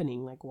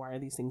happening? Like, why are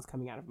these things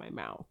coming out of my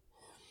mouth?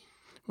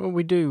 Well,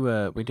 we do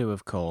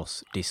of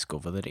course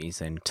discover that it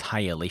is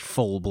entirely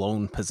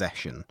full-blown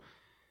possession.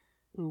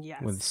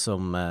 Yes. With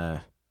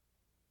some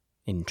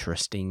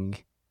interesting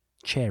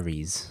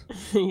cherries.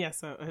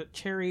 Yes, a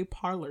cherry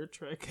parlor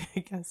trick, I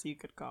guess you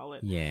could call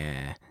it.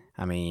 Yeah,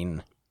 I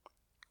mean,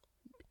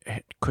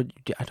 I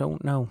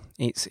don't know.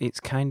 It's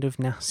kind of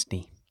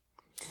nasty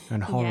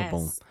and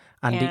horrible, yes.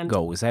 and it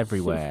goes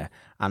everywhere.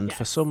 And yes.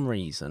 for some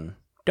reason,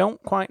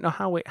 don't quite know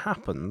how it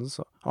happens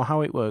or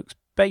how it works.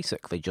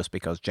 Basically, just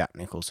because Jack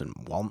Nicholson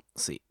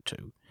wants it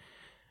to.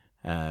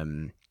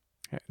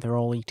 They're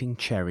all eating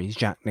cherries.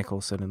 Jack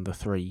Nicholson and the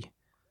three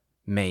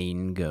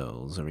main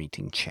girls are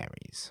eating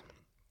cherries.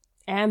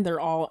 And they're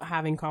all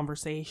having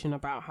conversation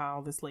about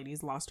how this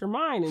lady's lost her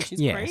mind and she's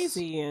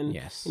crazy. And,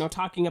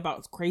 talking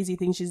about crazy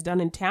things she's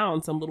done in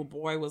town. Some little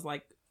boy was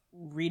like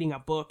reading a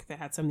book that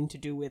had something to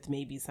do with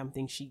maybe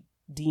something she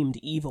deemed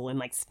evil and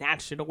like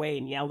snatched it away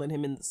and yelled at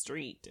him in the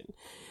street. And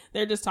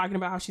they're just talking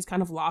about how she's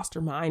kind of lost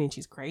her mind and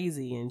she's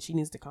crazy and she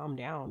needs to calm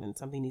down and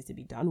something needs to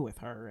be done with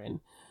her.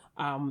 And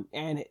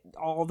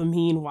all the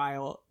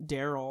meanwhile,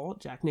 Daryl,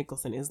 Jack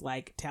Nicholson, is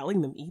like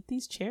telling them, eat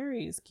these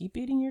cherries, keep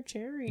eating your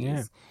cherries.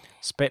 Yeah.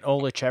 Spit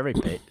all the cherry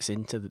bits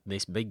into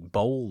this big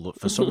bowl that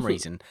for some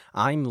reason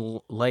I'm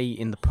lay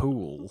in the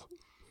pool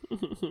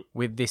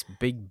with this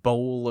big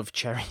bowl of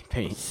cherry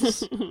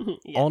bits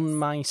on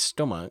my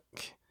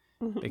stomach,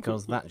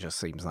 because that just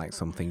seems like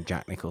something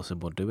Jack Nicholson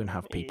would do and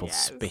have people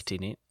spit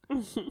in it,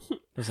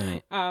 doesn't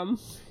it?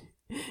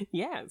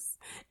 Yes.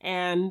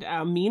 And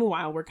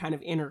meanwhile, we're kind of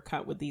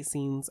intercut with these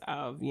scenes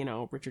of,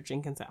 Richard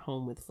Jenkins at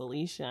home with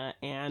Felicia,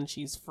 and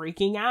she's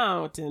freaking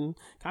out and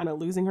kind of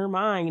losing her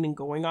mind and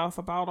going off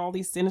about all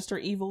these sinister,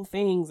 evil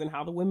things and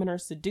how the women are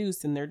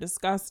seduced and they're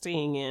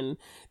disgusting. And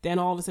then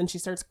all of a sudden she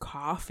starts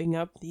coughing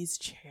up these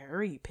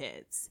cherry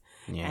pits.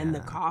 Yeah. And the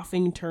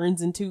coughing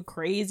turns into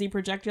crazy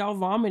projectile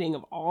vomiting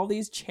of all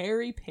these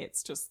cherry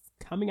pits just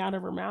coming out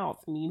of her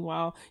mouth.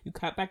 Meanwhile, you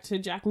cut back to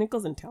Jack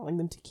Nicholson telling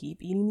them to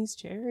keep eating these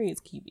cherries,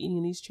 keep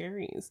eating these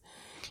cherries.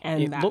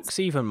 And it looks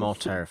even more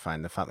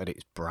terrifying, the fact that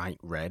it's bright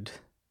red,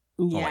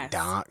 or like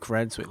dark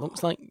red, so it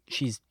looks like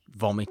she's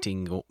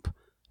vomiting up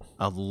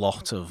a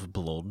lot of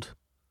blood.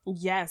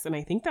 Yes, and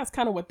I think that's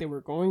kind of what they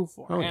were going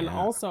for.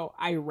 Also,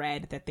 I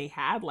read that they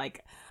had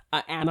like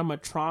an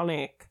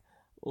animatronic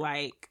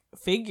like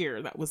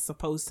figure that was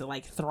supposed to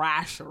like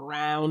thrash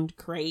around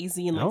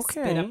crazy and like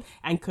spit up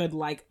and could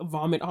like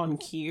vomit on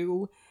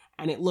cue,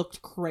 and it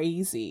looked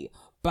crazy.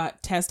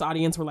 But test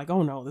audience were like,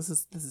 oh no, this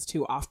is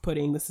too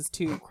off-putting, this is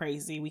too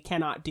crazy, we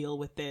cannot deal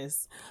with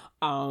this.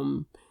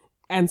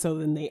 And so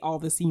then all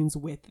the scenes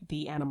with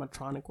the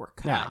animatronic were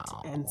cut.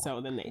 No. And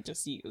so then they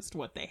just used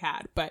what they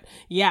had. But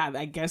yeah,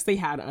 I guess they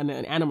had an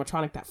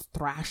animatronic that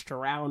thrashed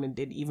around and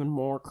did even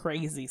more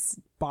crazy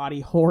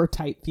body horror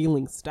type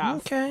feeling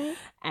stuff. Okay.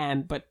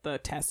 But the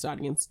test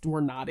audience were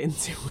not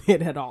into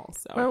it at all.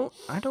 So. Well,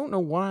 I don't know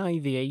why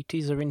the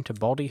 80s are into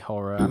body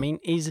horror. I mean,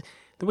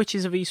 The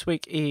Witches of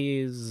Eastwick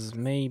is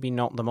maybe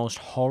not the most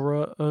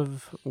horror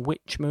of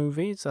witch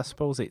movies. I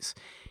suppose it's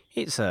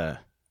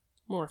a...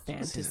 more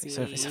fantasy.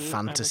 It's a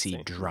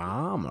fantasy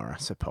drama, I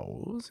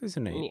suppose,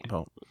 isn't it? Yeah.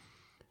 But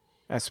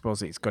I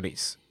suppose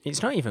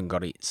it's not even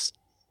got its...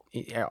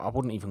 I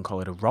wouldn't even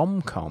call it a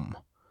rom-com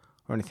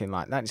or anything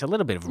like that. It's a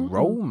little bit of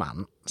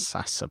romance,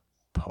 I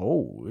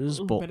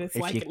suppose. But it's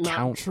if like you not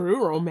count...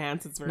 true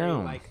romance. It's very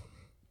like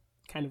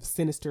kind of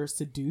sinister,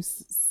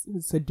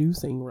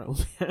 seducing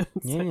romance.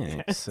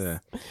 Yeah, it's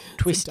a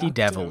twisty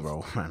devil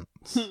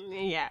romance.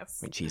 Yes.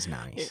 Which is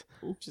nice.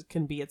 It just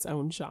can be its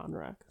own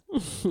genre.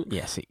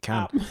 Yes, it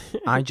can.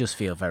 I just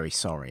feel very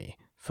sorry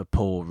for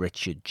poor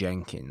Richard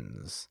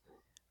Jenkins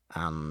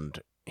and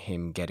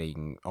him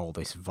getting all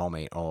this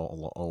vomit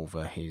all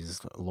over his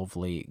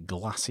lovely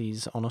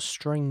glasses on a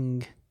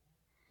string.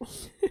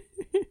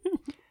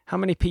 How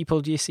many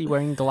people do you see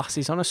wearing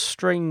glasses on a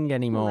string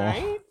anymore?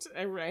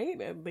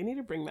 Right. They need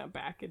to bring that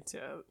back into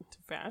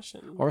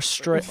fashion. Or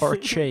a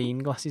chain,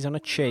 glasses on a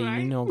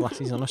chain, or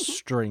glasses on a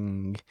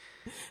string.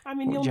 I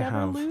mean, you'll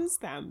never lose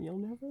them.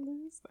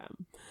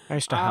 I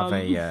used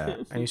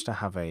to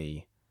have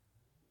a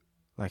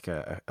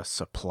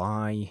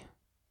supply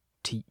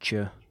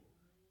teacher,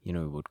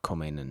 who would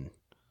come in and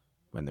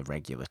when the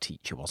regular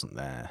teacher wasn't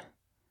there.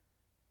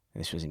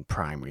 This was in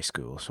primary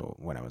school, so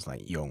when I was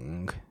like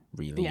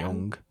really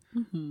young.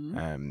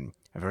 Mm-hmm.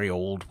 A very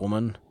old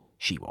woman.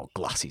 She wore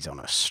glasses on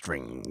a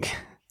string.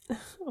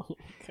 Oh,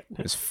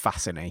 it was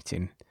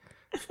fascinating.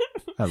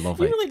 I love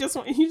it. You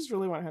just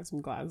really want to have some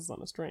glasses on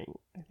a string.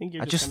 I think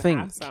you're just going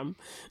to have some.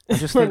 I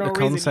just think the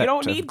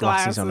concept of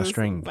glasses on a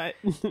string. But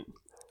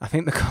I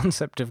think the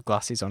concept of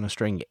glasses on a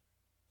string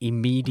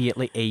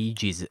immediately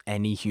ages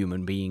any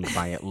human being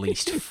by at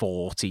least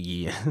 40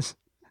 years.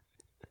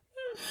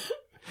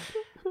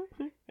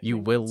 You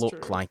will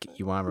look like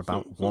you are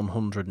about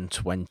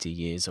 120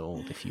 years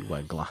old if you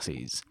wear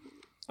glasses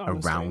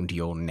around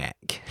your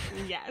neck.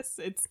 Yes,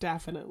 it's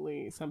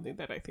definitely something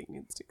that I think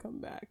needs to come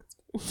back.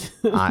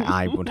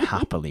 I would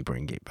happily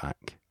bring it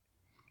back.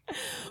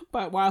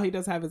 But while he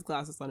does have his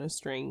glasses on a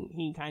string,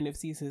 he kind of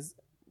sees his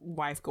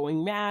wife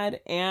going mad,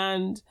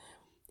 and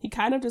he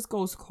kind of just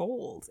goes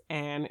cold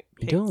and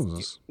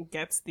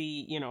gets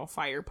the,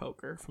 fire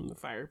poker from the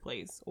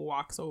fireplace,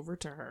 walks over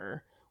to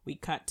her. We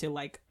cut to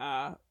like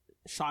a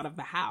shot of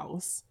the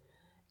house,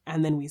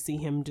 and then we see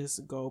him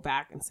just go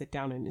back and sit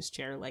down in his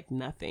chair like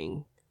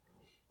nothing.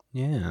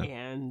 Yeah.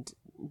 And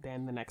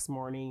then the next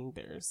morning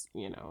there's,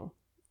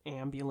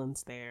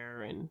 ambulance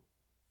there, and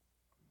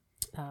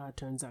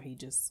turns out he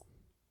just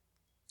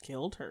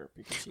killed her.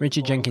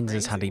 Richard Jenkins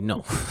has had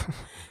enough.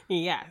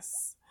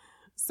 Yes.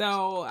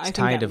 So I think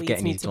tired of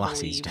getting his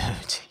glasses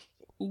dirty.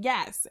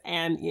 Yes,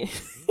 and oh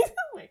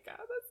my god,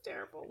 that's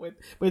terrible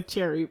with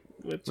cherry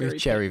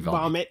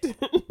vomit.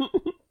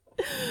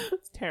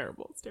 It's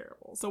terrible.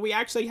 So we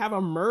actually have a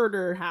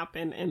murder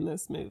happen in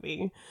this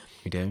movie.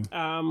 We do.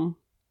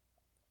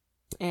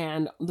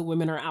 And the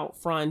women are out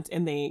front,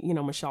 and they,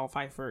 Michelle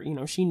Pfeiffer,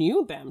 she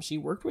knew them. She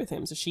worked with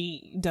him. So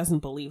she doesn't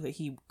believe that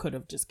he could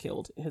have just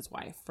killed his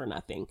wife for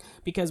nothing,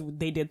 because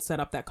they did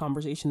set up that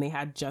conversation they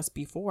had just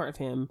before of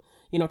him,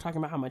 talking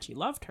about how much he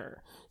loved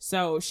her.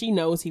 So she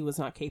knows he was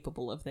not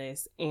capable of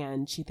this.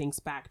 And she thinks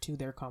back to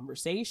their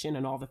conversation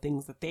and all the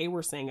things that they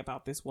were saying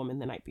about this woman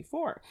the night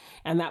before.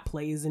 And that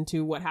plays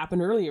into what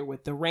happened earlier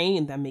with the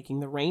rain, them making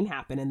the rain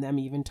happen, and them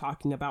even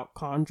talking about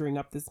conjuring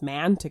up this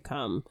man to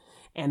come.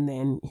 And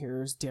then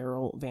here's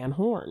Daryl Van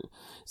Horn.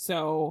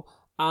 So,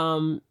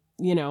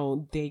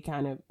 they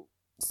kind of,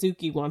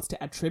 Suki wants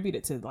to attribute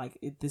it to like,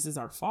 this is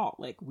our fault.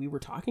 Like, we were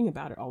talking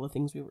about it, all the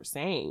things we were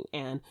saying.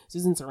 And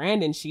Susan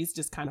Sarandon, she's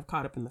just kind of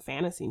caught up in the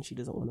fantasy, and she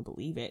doesn't want to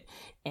believe it.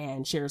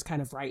 And Cher's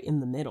kind of right in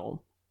the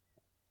middle.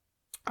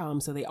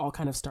 So they all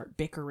kind of start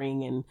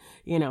bickering, and,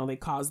 they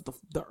cause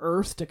the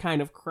earth to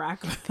kind of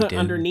crack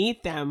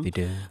underneath them. They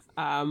do.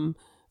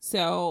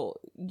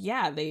 So,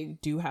 yeah, they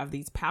do have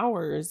these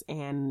powers,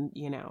 and,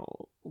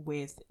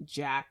 with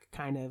Jack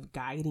kind of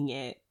guiding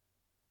it,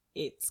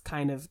 it's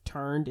kind of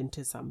turned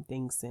into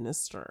something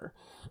sinister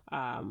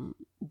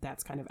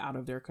that's kind of out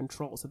of their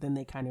control. So then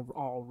they kind of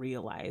all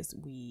realize,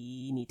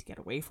 we need to get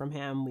away from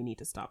him. We need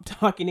to stop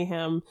talking to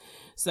him.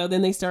 So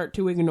then they start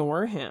to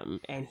ignore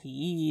him, and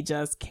he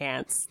just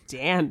can't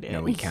stand it.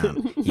 No, he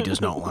can't. He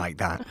does not like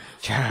that.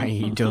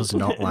 He does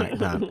not like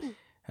that.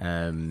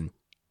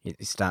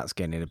 It starts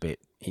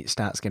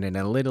getting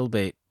a little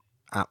bit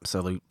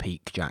absolute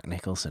peak Jack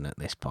Nicholson at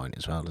this point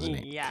as well, doesn't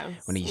it?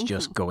 Yes. When he's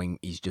just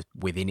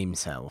within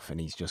himself,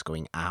 and he's just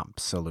going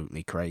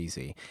absolutely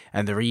crazy.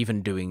 And they're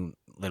even doing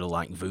little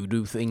like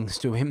voodoo things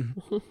to him.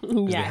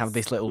 Yes. They have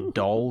this little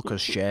doll,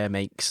 because Cher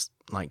makes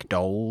like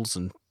dolls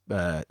and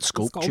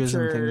sculptures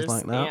and things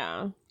like that.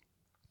 Yeah.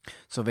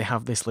 So they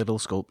have this little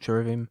sculpture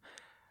of him,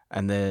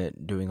 and they're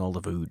doing all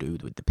the voodoo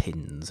with the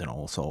pins and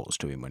all sorts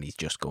to him when he's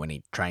just going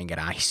to try and get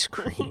ice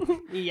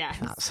cream. Yes.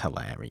 That's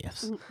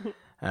hilarious.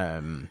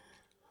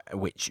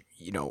 Which,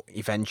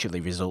 eventually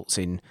results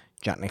in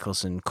Jack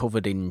Nicholson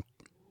covered in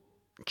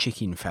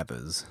chicken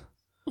feathers.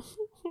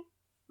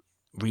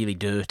 Really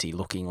dirty,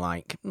 looking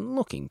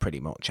pretty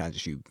much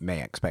as you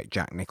may expect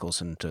Jack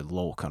Nicholson to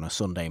look on a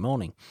Sunday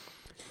morning.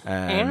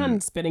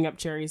 And spitting up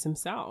cherries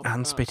himself.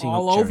 And spitting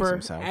all up cherries over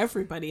himself.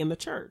 Everybody in the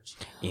church.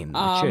 In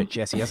the church,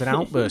 yes. He has an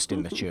outburst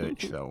in the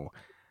church, though.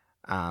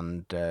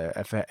 And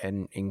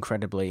an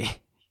incredibly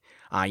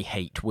I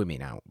hate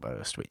women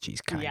outburst, which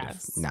is kind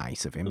of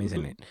nice of him,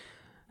 isn't it?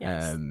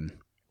 Yes.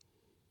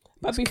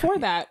 But before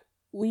that,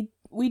 we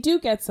do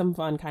get some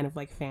fun kind of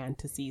like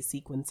fantasy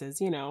sequences.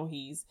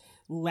 He's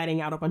letting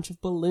out a bunch of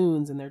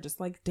balloons, and they're just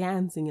like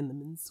dancing in them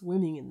and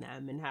swimming in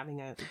them and having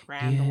a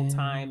grand old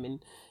time.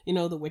 And,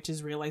 the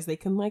witches realize they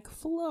can like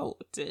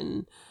float,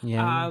 and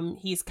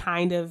he's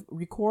kind of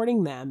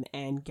recording them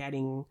and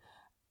getting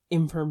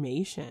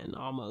information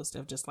almost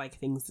of just like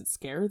things that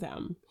scare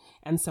them.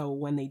 And so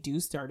when they do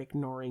start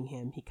ignoring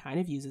him, he kind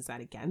of uses that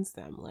against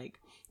them.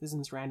 Like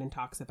Susan Sarandon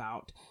talks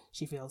about,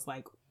 she feels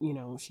like, you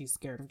know, she's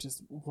scared of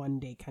just one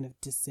day kind of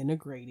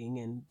disintegrating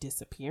and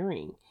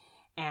disappearing.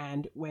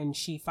 And when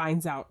she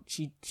finds out,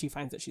 she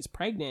finds that she's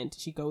pregnant,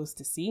 she goes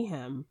to see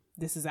him.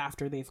 This is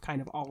after they've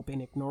kind of all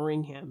been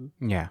ignoring him.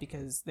 Yeah.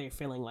 Because they're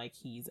feeling like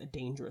he's a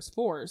dangerous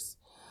force.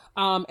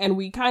 And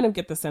we kind of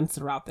get the sense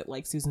throughout that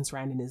like Susan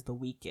Sarandon is the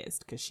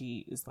weakest because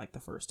she is like the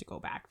first to go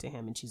back to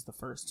him, and she's the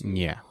first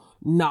to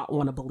not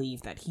want to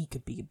believe that he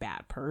could be a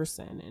bad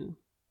person.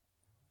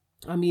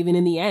 And even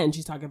in the end,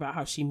 she's talking about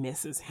how she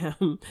misses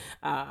him,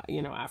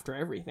 you know, after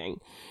everything.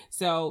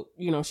 So,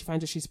 you know, she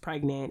finds out she's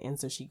pregnant, and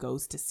so she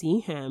goes to see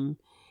him.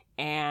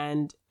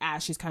 And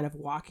as she's kind of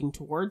walking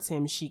towards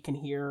him, she can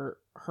hear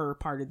her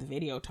part of the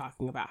video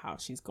talking about how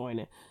she's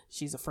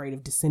afraid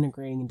of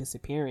disintegrating and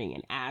disappearing.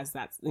 And as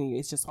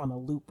it's just on a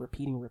loop,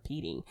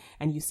 repeating.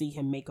 And you see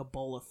him make a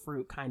bowl of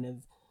fruit kind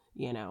of,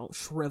 you know,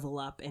 shrivel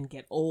up and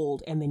get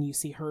old. And then you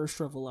see her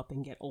shrivel up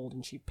and get old,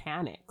 and she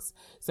panics.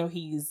 So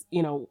he's,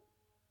 you know,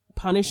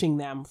 punishing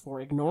them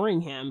for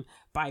ignoring him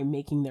by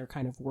making their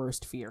kind of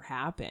worst fear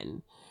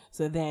happen.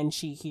 So then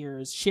she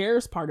hears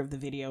Cher's part of the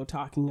video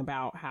talking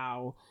about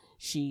how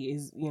she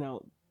is, you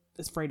know,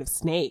 afraid of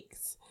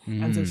snakes.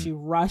 And so she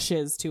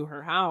rushes to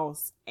her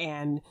house,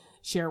 and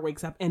Cher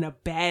wakes up in a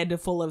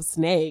bed full of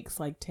snakes,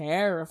 like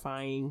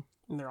terrifying.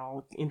 And they're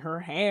all in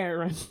her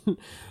hair. It's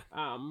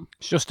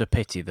just a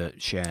pity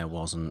that Cher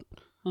wasn't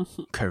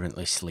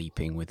currently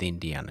sleeping with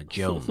Indiana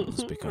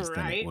Jones, because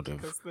then it would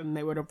have, then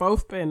they would have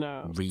both been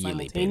really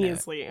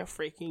simultaneously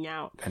freaking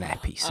out. An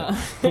episode.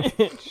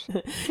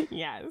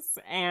 Yes.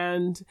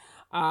 And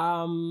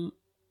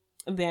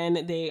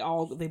then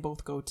they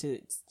both go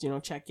to, you know,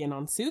 check in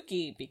on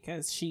Suki,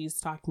 because she's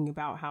talking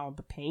about how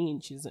the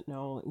pain, she doesn't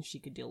know if she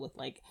could deal with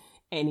like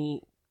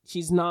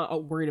she's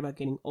not worried about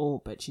getting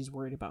old, but she's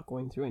worried about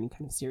going through any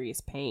kind of serious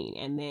pain.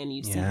 And then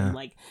you see him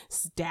like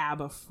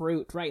stab a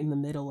fruit right in the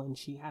middle, and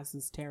she has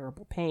this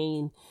terrible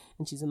pain,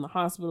 and she's in the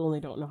hospital, and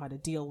they don't know how to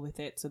deal with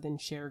it. So then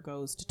Cher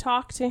goes to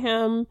talk to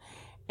him,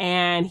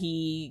 and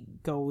he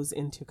goes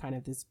into kind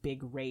of this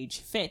big rage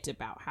fit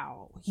about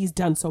how he's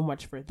done so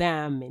much for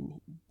them,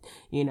 and,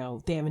 you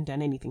know, they haven't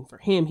done anything for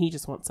him. He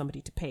just wants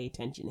somebody to pay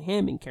attention to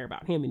him and care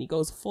about him. And he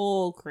goes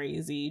full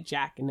crazy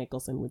Jack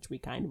Nicholson, which we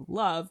kind of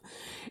love.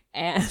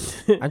 And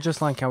I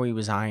just like how he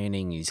was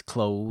ironing his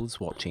clothes,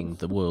 watching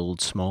the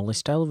world's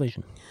smallest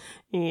television.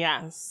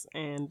 Yes.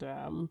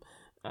 And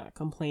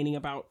complaining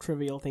about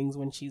trivial things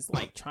when she's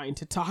like trying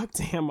to talk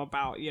to him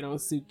about, you know,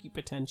 Suki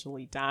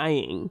potentially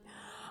dying.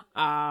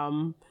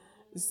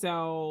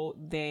 So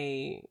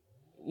they,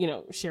 you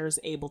know, Cher's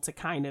able to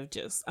kind of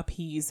just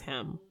appease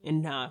him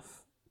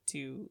enough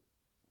to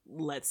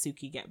let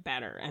Suki get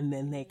better. And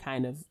then they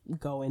kind of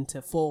go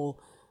into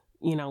full,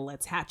 you know,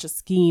 let's hatch a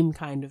scheme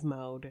kind of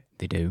mode.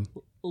 They do.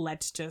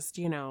 Let's just,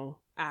 you know,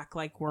 act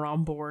like we're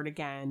on board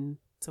again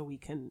so we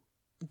can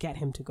get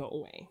him to go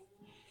away.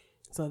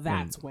 So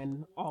that's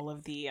when all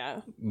of the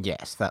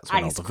yes, that's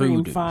when ice all the cream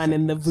voodoo fun things,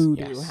 and the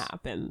voodoo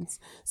happens.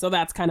 So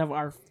that's kind of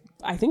our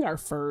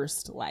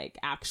first like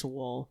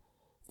actual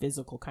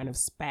physical kind of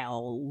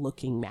spell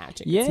looking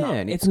magic. Yeah,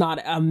 it's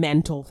not a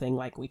mental thing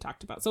like we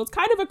talked about. So it's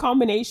kind of a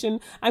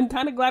combination. I'm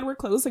kind of glad we're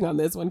closing on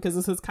this one, because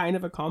this is kind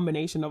of a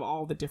combination of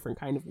all the different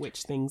kind of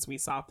witch things we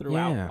saw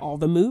throughout all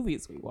the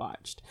movies we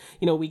watched.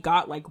 You know, we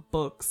got like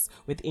books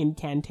with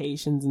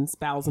incantations and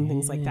spells and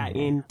things like that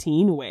in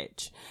Teen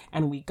Witch,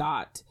 and we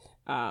got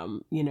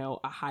you know,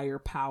 a higher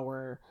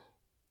power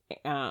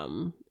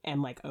and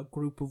like a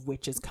group of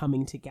witches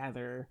coming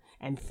together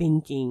and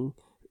thinking,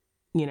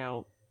 you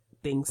know,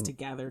 things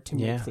together to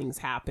make things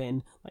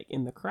happen, like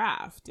in the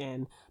craft.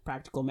 And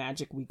Practical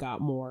Magic, we got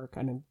more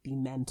kind of the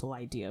mental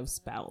idea of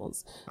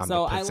spells. And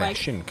so the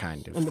possession I like,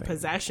 kind of and thing. the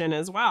possession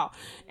as well,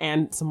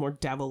 and some more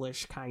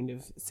devilish kind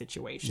of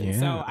situation.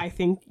 So I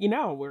think, you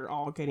know, we're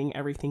all getting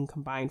everything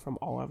combined from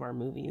all of our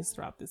movies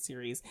throughout the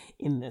series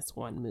in this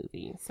one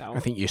movie. So I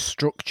think you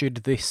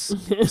structured this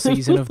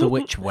season of The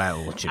Witch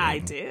well. Janine. I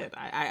did.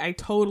 I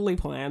totally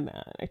planned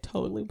that. I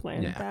totally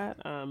planned that.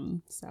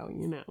 So,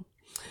 you know.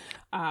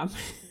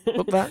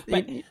 But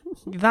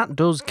that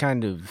does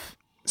kind of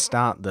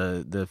start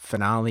the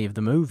finale of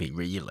the movie,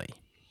 really.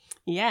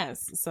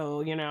 Yes.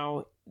 So, you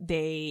know,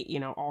 they, you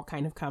know, all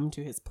kind of come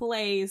to his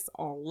place,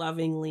 all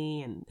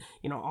lovingly, and,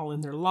 you know, all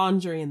in their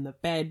lingerie in the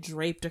bed,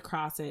 draped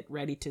across it,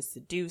 ready to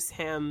seduce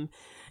him.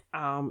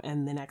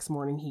 And the next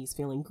morning he's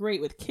feeling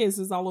great with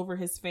kisses all over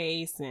his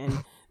face,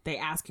 and they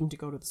ask him to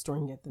go to the store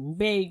and get them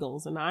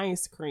bagels and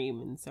ice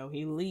cream. And so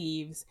he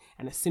leaves,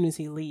 and as soon as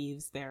he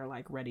leaves, they're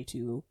like ready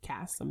to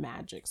cast some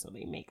magic. So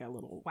they make a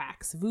little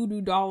wax voodoo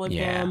doll of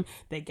him.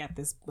 They get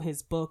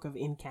his book of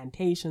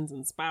incantations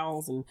and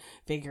spells and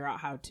figure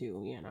out how to,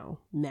 you know,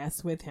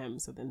 mess with him.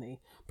 So then they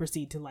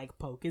proceed to like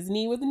poke his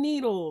knee with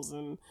needles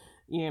and,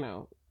 you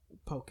know,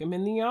 poke him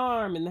in the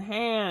arm, in the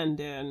hand,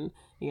 and,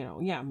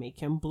 make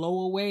him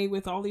blow away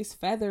with all these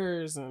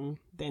feathers, and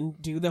then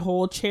do the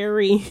whole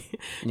cherry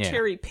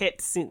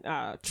pit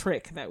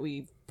trick that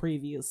we've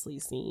previously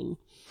seen.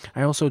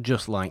 I also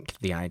just like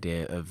the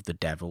idea of the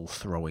devil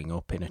throwing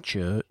up in a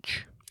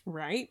church.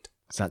 Right?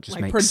 Does that just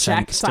like make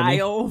sense to me?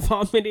 projectile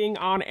vomiting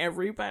on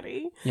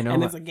everybody.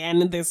 And it's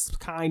again this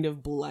kind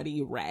of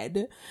bloody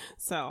red.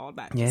 So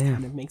that just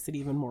kind of makes it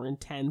even more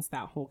intense,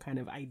 that whole kind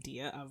of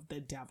idea of the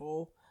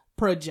devil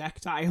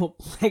projectile,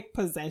 like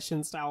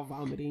possession style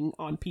vomiting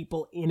on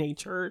people in a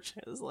church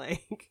is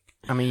like...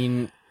 I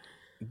mean,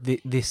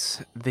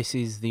 this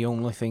is the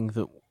only thing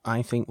that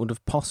I think would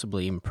have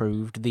possibly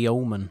improved The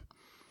Omen,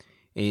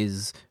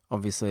 is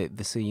obviously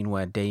the scene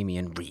where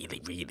Damien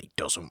really, really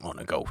doesn't want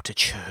to go to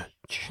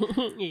church.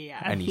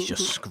 Yeah. And he's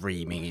just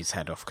screaming his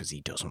head off because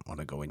he doesn't want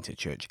to go into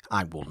church.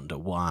 I wonder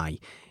why.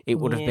 It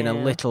would have been a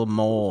little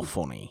more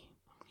funny.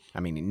 I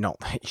mean, not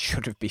that it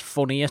should have been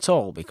funny at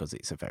all, because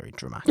it's a very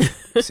dramatic,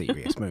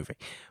 serious movie.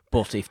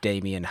 But if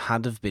Damien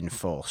had have been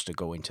forced to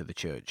go into the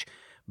church,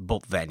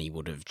 but then he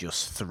would have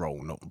just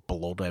thrown up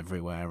blood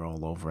everywhere,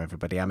 all over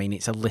everybody. I mean,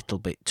 it's a little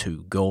bit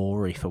too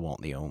gory for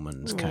what The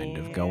Omen's kind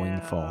of going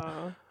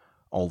for.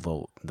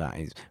 Although that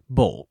is...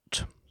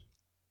 But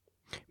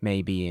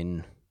maybe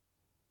in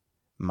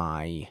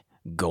my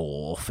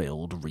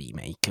gore-filled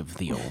remake of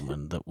The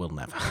Omen that will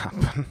never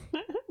happen.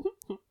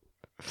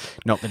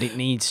 Not that it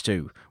needs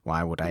to.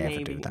 Why would I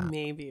ever do that?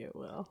 Maybe it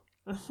will.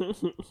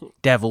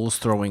 Devils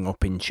throwing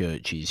up in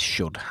churches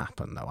should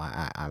happen, though.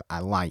 I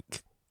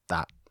like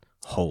that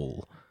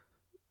whole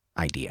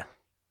idea.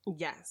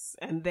 Yes.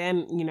 And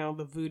then,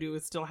 the voodoo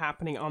is still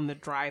happening on the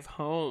drive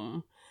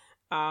home.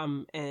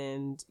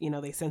 And,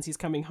 they sense he's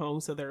coming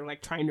home, so they're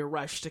like trying to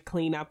rush to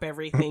clean up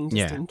everything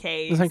just in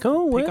case. It's like,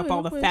 pick up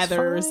all the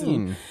feathers.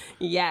 And,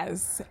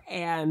 yes.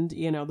 And,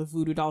 the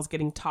voodoo doll's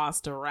getting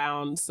tossed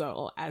around.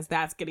 So as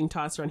that's getting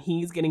tossed around,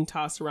 he's getting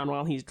tossed around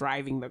while he's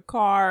driving the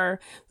car.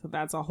 So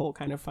that's a whole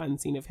kind of fun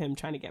scene of him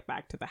trying to get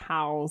back to the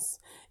house.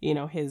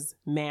 His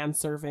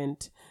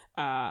manservant,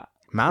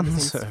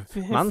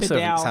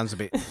 manservant sounds a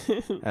bit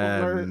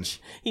Lurch.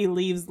 He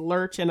leaves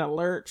Lurch in a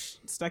lurch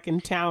stuck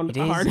in town at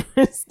a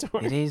hardware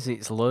store.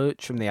 It's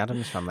Lurch from the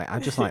Addams Family. I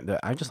just like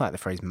the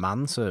phrase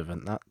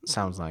manservant. That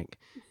sounds like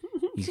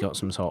he's got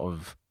some sort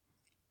of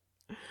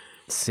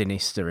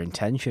sinister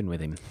intention with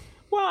him.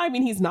 Well, I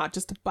mean, he's not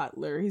just a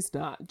butler, he's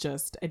not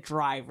just a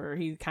driver,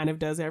 he kind of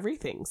does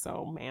everything,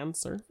 so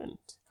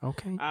manservant.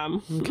 Okay.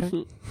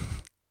 Okay.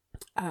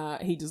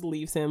 He just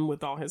leaves him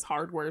with all his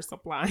hardware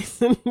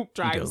supplies and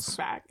drives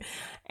back.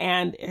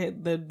 And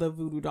the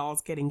voodoo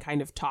doll's getting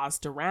kind of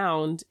tossed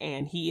around,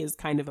 and he is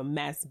kind of a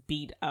mess,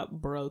 beat up,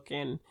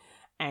 broken,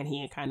 and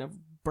he kind of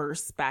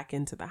bursts back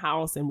into the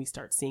house, and we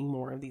start seeing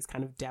more of these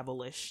kind of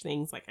devilish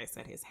things. Like I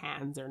said, his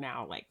hands are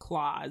now like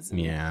claws. And,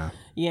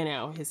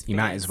 his face, he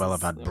might as well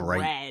have had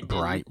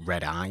bright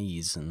red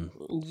eyes. And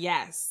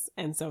yes.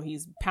 And so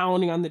he's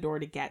pounding on the door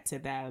to get to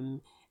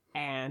them.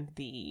 And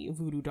the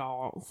voodoo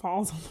doll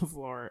falls on the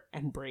floor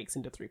and breaks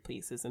into 3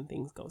 pieces, and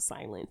things go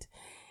silent.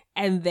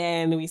 And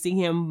then we see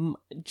him,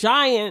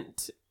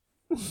 giant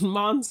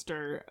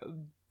monster,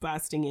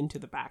 busting into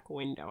the back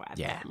window at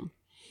them.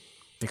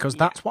 Because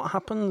that's what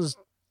happens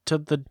to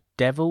the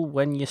devil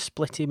when you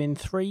split him in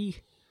 3,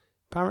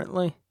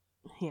 apparently.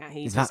 Yeah,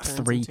 is that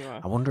 3?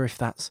 I wonder if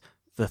that's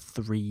the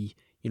 3,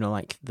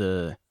 like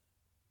the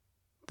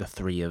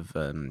 3 of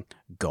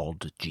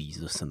God,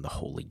 Jesus, and the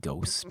Holy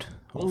Ghost,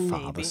 or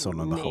Father,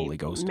 Son, and the Holy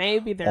Ghost.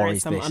 Maybe there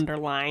is some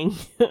underlying.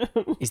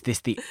 Is this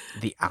the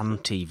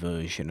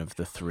anti-version of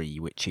the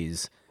 3, which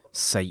is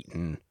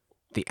Satan,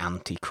 the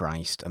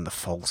Antichrist, and the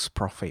false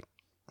prophet?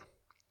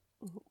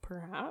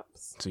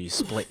 Perhaps. So you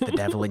split the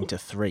devil into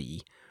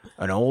 3,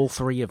 and all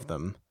 3 of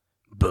them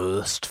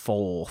burst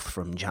forth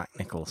from Jack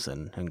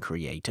Nicholson and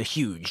create a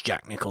huge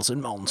Jack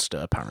Nicholson monster,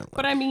 apparently.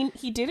 But I mean,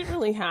 he didn't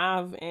really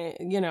have, I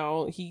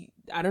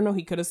don't know,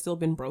 he could have still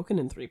been broken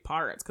in 3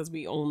 parts, because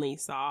we only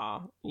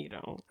saw,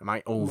 Am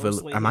I over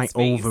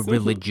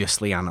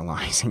religiously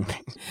analysing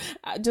things?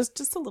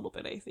 Just a little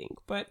bit, I think.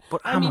 But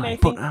am I?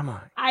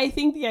 I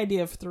think the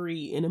idea of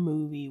 3 in a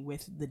movie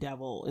with the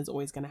devil is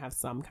always going to have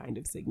some kind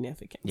of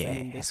significance. Yeah,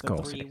 I mean, of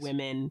course. 3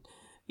 women,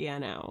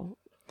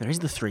 There is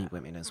the 3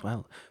 women as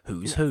well.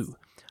 Who's who?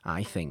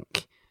 I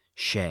think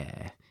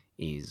Cher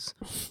is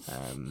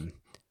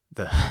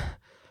the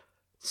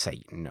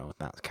Satan. No,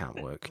 that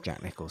can't work.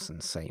 Jack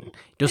Nicholson's Satan.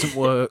 Doesn't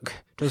work.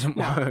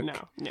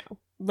 No.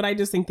 But I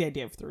just think the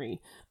idea of 3,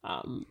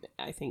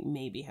 I think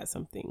maybe has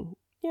something,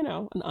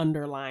 an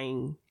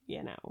underlying,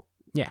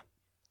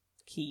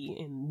 key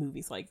in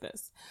movies like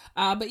this.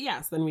 But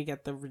yes, then we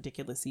get the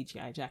ridiculous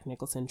CGI Jack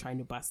Nicholson trying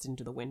to bust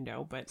into the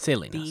window. But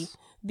silliness.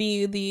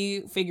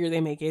 The figure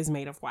they make is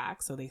made of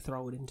wax, so they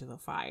throw it into the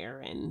fire,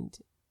 and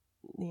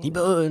he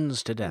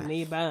burns to death. And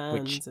he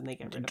burns, and they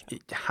get rid of him.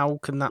 How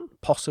can that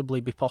possibly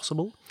be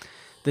possible?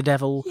 The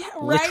devil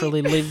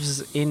literally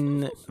lives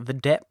in the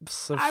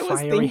depths of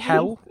fiery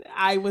hell.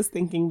 I was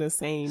thinking the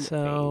same thing.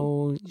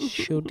 So,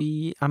 should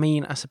he... I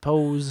mean, I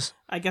suppose...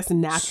 I guess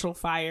natural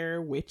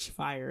fire, witch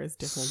fire is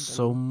different.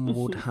 Some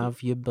would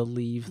have you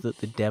believe that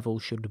the devil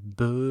should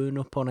burn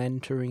upon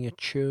entering a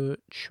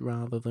church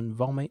rather than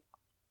vomit.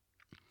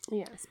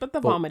 Yes, but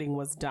the vomiting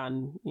was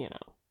done,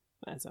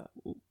 as a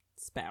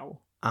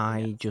spell.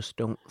 I just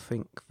don't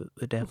think that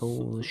the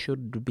devil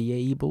should be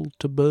able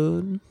to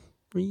burn.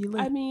 Really?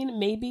 I mean,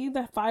 maybe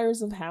the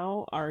fires of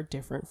hell are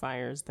different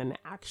fires than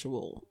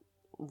actual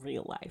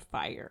real life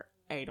fire.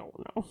 I don't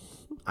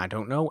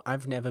know.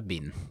 I've never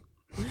been.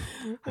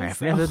 I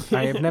have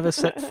never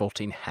set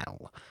foot in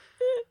hell.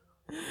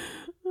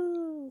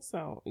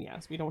 So,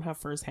 yes, we don't have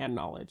first-hand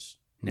knowledge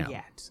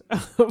yet.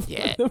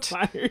 Yet. The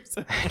fires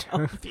of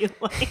hell feel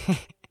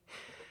like.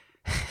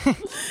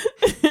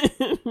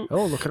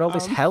 Oh, look at all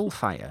this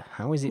hellfire.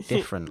 How is it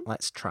different?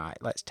 Let's try.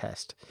 Let's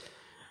test.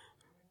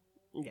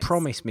 Yes.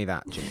 Promise me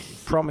that, Jimmy.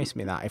 Promise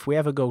me that. If we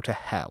ever go to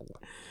hell...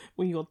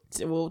 We'll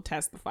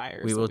test the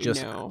fires. We will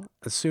just...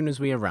 As soon as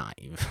we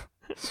arrive...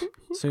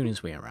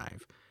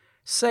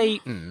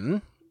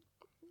 Satan...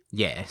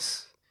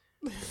 Yes.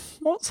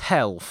 What's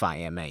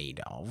hellfire made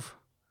of?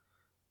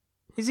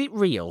 Is it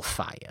real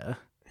fire?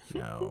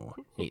 No.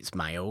 It's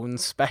my own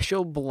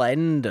special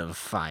blend of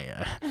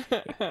fire.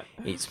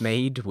 It's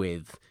made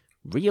with...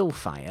 real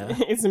fire,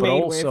 it's but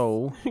made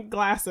also with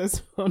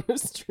glasses on a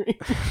string.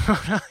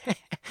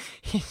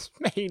 It's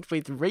made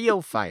with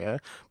real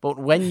fire, but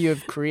when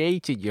you've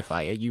created your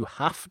fire, you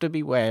have to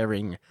be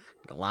wearing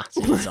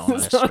glasses on a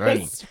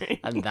string,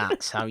 and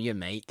that's how you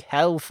make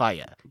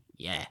hellfire.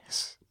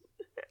 Yes.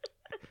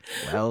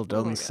 Well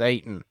done,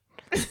 Satan.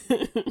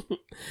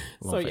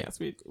 So yes,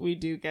 we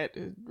do get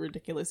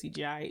ridiculously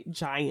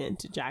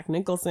giant Jack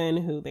Nicholson,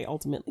 who they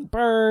ultimately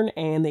burn,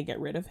 and they get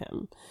rid of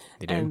him.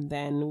 They do. And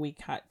then we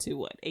cut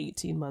to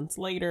 18 months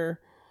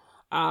later,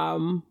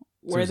 where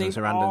Susan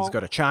Sarandon's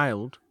got a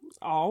child.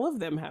 All of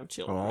them have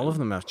children. All of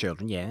them have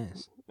children,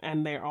 yes.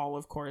 And they're all,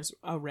 of course,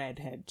 a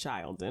redhead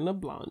child and a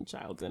blonde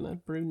child and a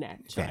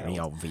brunette child. Very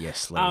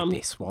obviously,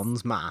 this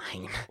one's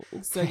mine.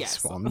 So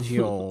this one's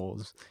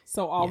yours.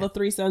 So all the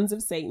three sons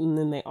of Satan,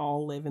 and they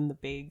all live in the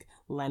big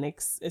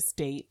Lennox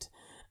estate.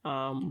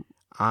 I'm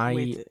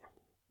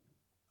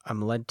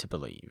led to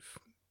believe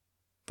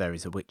there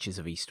is a Witches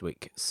of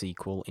Eastwick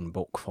sequel in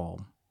book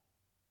form.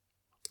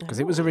 Because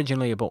it was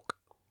originally a book.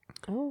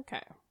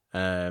 Okay.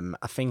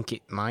 I think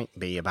it might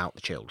be about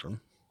the children.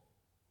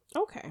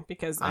 Okay,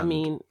 because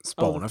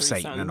Spawn of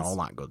Satan and all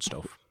that good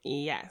stuff.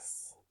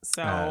 Yes.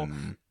 So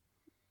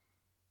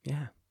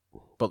yeah.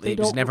 But it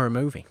was never a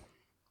movie.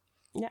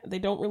 Yeah, they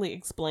don't really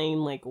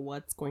explain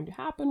what's going to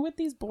happen with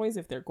these boys,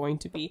 if they're going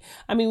to be.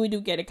 We do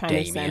get a kind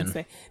of sense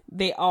that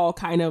they all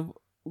kind of,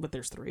 but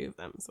there's three of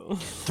them, so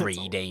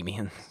 3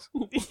 Damians.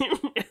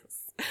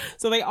 Yes.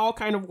 So they all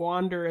kind of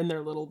wander in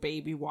their little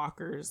baby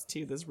walkers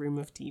to this room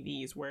of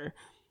TVs where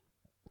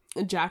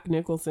Jack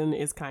Nicholson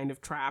is kind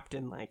of trapped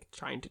and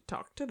trying to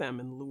talk to them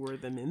and lure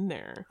them in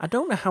there. I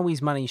don't know how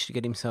he's managed to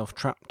get himself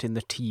trapped in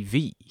the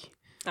TV.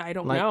 I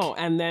don't know.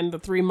 And then the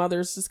three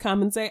mothers just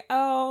come and say,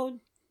 "Oh,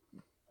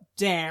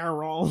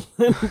 Daryl,"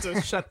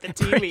 to shut the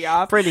TV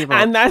off. Pretty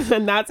much. And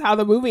that's how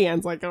the movie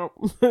ends. It's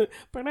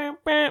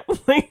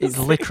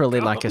literally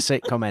like a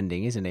sitcom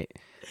ending, isn't it?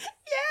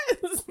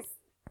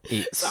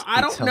 Yes. I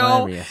don't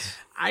know.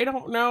 I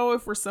don't know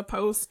if we're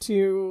supposed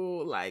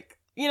to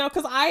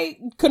because I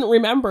couldn't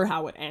remember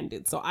how it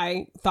ended. So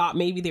I thought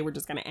maybe they were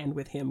just going to end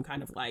with him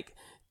kind of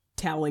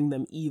telling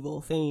them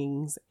evil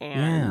things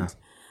and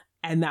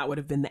that would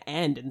have been the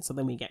end. And so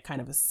then we get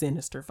kind of a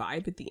sinister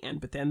vibe at the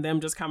end, but then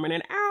them just coming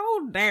in,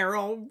 "Oh,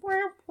 Daryl,"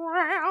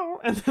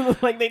 and then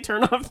they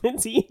turn off the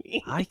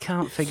TV. I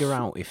can't figure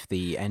out if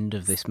the end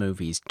of this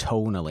movie is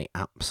tonally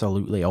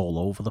absolutely all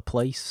over the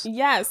place.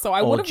 Yeah, so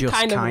I would have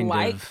kind of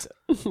liked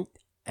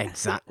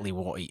exactly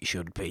what it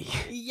should be.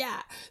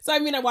 Yeah. So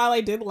while I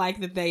did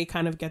like that they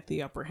kind of get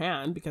the upper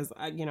hand because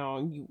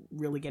you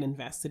really get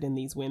invested in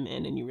these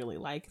women and you really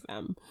like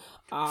them.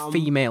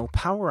 Female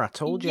power, I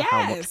told you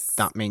how much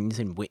that means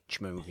in witch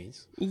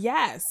movies.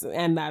 Yes,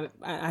 and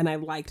I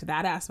liked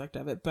that aspect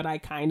of it, but I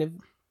kind of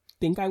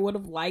think I would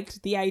have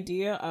liked the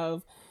idea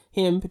of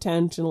him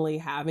potentially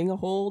having a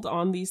hold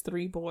on these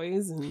three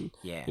boys and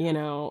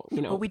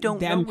but we don't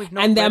them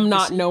know. And them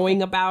not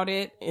knowing about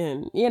it,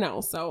 and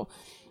so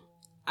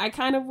I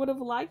kind of would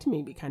have liked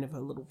maybe kind of a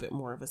little bit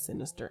more of a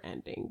sinister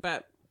ending,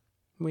 but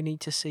we need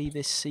to see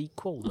this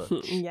sequel,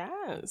 Dutch.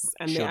 Yes,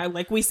 and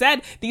like we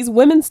said, these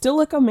women still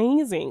look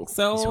amazing.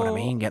 So that's what I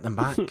mean. Get them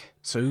back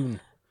soon.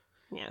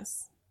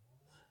 Yes,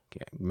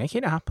 make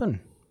it happen.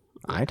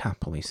 I'd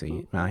happily see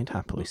it. I'd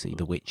happily see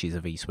The Witches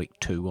of Eastwick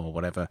 2 or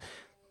whatever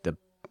the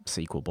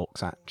sequel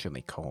book's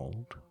actually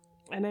called.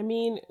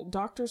 And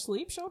Dr.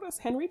 Sleep showed us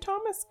Henry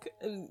Thomas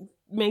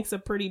makes a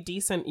pretty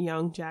decent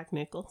young Jack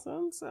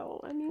Nicholson,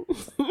 so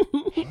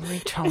Henry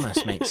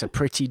Thomas makes a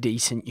pretty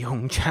decent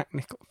young Jack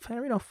Nicholson.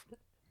 Fair enough.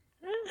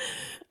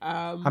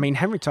 I mean,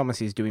 Henry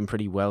Thomas is doing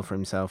pretty well for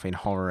himself in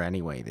horror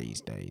anyway these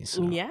days.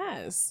 So.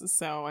 Yes.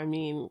 So, I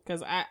mean,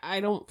 because I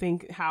don't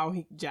think how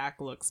Jack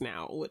looks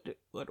now would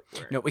work.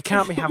 No, we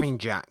can't be having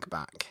Jack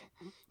back.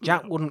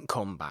 Jack wouldn't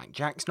come back.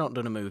 Jack's not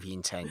done a movie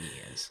in 10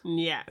 years.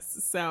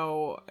 Yes.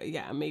 So,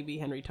 yeah, maybe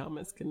Henry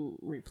Thomas can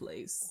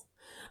replace.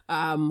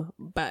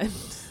 But...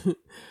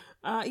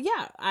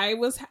 yeah, I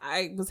was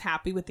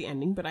happy with the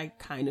ending, but I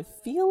kind of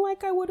feel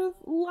like I would have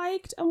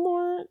liked a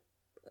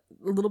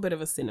little bit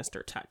of a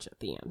sinister touch at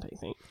the end, I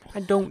think. I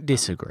don't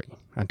disagree.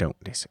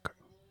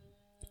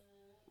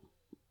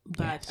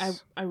 But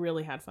yes. I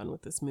really had fun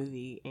with this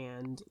movie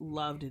and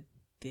loved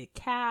the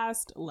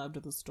cast,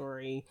 loved the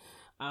story.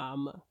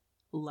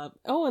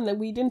 And then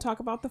we didn't talk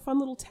about the fun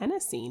little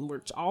tennis scene,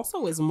 which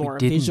also is more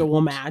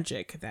visual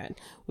magic that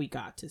we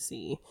got to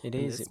see in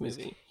this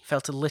movie.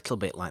 Felt a little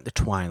bit like the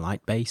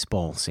Twilight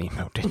baseball scene,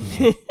 though, didn't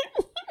it?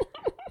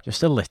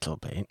 Just a little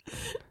bit.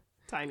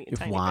 Tiny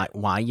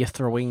why you're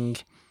throwing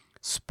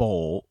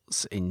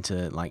sports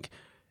into, like,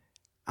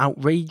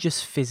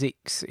 outrageous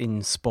physics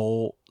in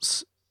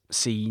sports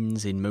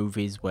scenes in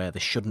movies where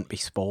there shouldn't be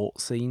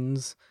sports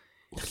scenes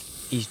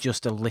is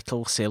just a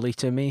little silly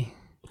to me.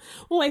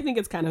 Well, I think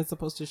it's kind of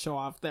supposed to show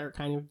off their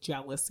kind of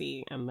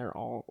jealousy and they're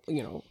all,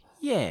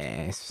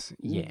 Yes.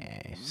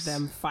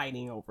 them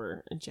fighting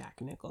over Jack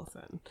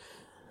Nicholson.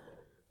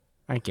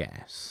 I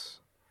guess.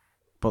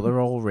 But they're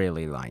all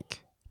really,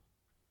 like,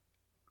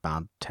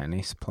 bad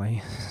tennis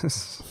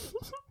players.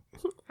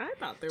 I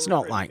thought they it's were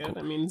not really like good.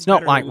 I mean, it's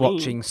not like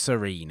watching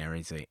Serena,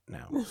 is it?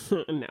 No.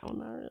 No,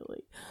 not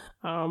really.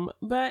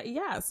 But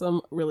yeah,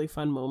 some really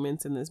fun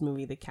moments in this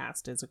movie. The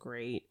cast is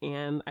great,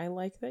 and I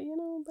like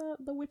that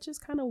the witches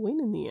kind of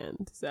win in the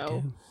end.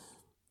 So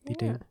they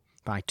do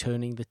by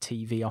turning the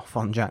TV off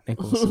on Jack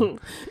Nicholson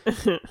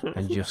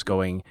and just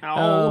going,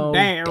 "Oh,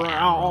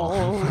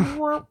 Daryl."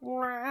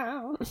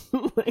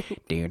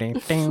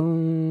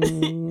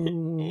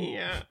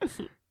 Yeah.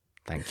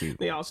 Thank you.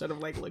 They all should have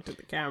looked at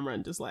the camera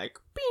and just bing.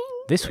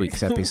 This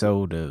week's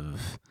episode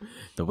of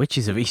The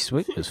Witches of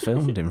Eastwick was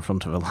filmed in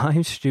front of a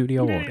live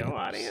studio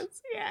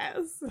audience.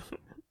 Yes.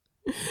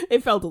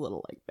 It felt a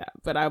little like that,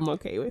 but I'm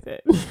okay with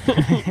it.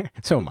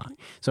 So am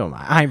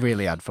I. I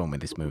really had fun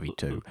with this movie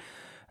too.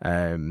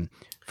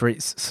 For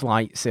its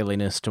slight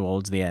silliness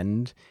towards the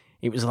end,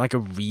 it was like a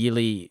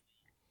really,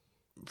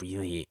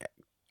 really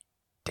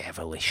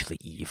devilishly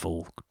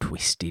evil,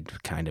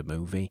 twisted kind of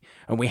movie.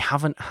 And we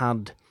haven't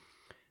had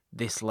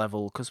this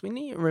level, because we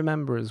need to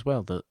remember as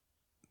well that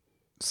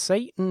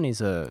Satan is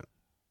a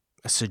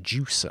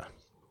seducer.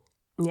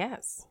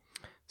 Yes.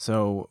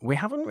 So we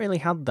haven't really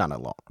had that a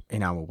lot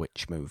in our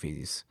witch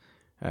movies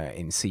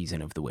in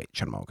Season of the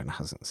Witch, and Morgan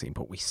hasn't seen,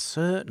 but we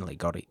certainly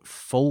got it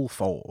full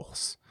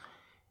force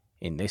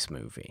in this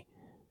movie.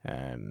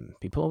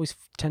 People always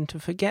tend to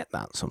forget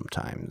that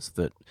sometimes,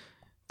 that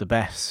the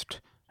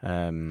best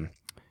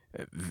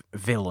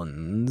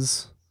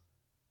villains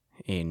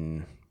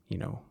in,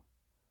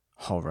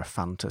 horror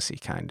fantasy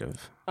kind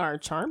of are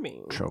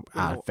charming trope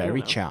are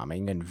very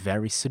charming and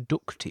very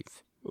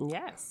seductive.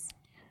 Yes.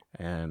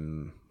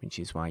 Which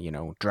is why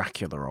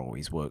Dracula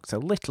always works a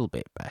little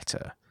bit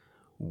better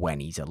when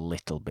he's a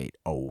little bit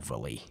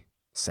overly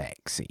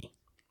sexy.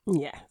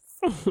 Yes.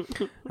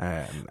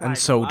 And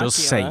so does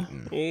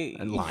Satan.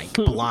 And like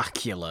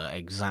Blackula,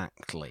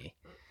 exactly.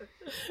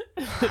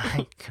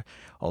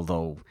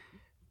 Although,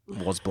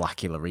 was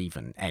Blackula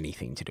even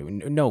anything to do?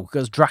 No,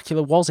 because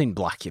Dracula was in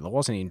Blackula,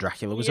 wasn't he? And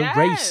Dracula was a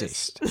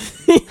racist.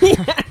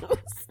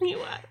 Yes, he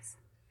was.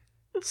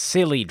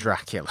 Silly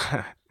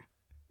Dracula.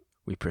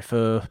 We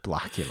prefer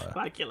Blackula.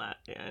 Blackula,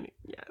 yeah,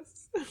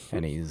 yes.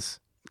 And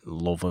his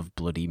love of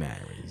Bloody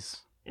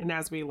Marys. And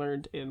as we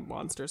learned in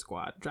Monster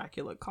Squad,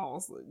 Dracula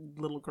calls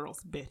little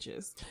girls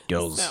bitches.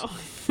 Does. So.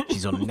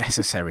 She's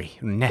unnecessary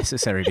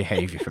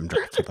behaviour from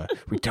Dracula.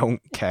 We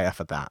don't care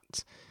for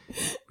that.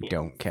 We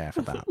don't care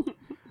for that.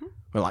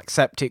 We'll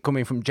accept it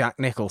coming from Jack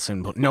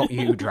Nicholson, but not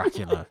you,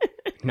 Dracula.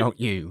 Not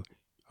you.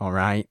 All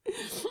right?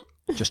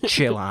 Just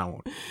chill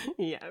out.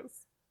 Yes.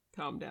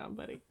 Calm down,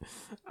 buddy.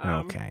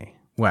 Okay.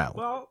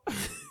 Well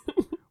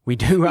we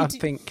do, I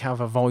think,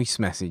 have a voice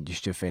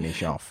message to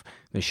finish off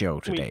the show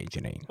today,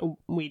 Janine.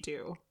 We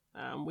do.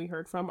 We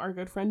heard from our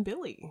good friend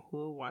Billy,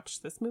 who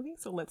watched this movie,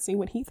 so let's see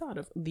what he thought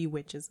of The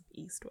Witches of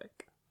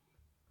Eastwick.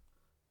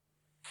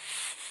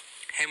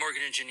 Hey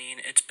Morgan and Janine,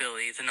 it's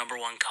Billy, the number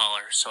one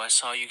caller. So I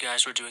saw you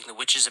guys were doing The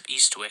Witches of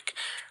Eastwick,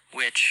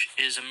 which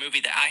is a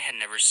movie that I had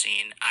never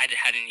seen. I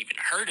hadn't even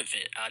heard of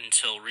it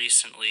until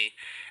recently,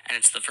 and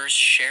it's the first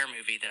Cher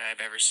movie that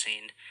I've ever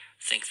seen.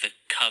 I think the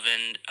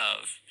coven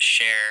of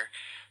Cher,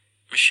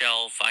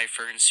 Michelle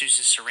Pfeiffer, and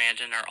Susan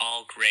Sarandon are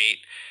all great.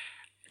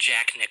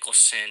 Jack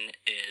Nicholson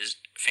is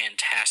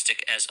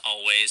fantastic as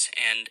always,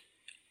 and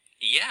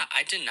yeah,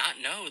 I did not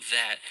know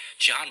that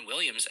John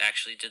Williams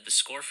actually did the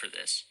score for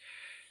this.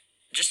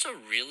 Just a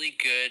really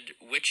good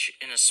witch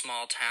in a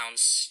small town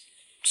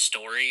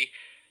story,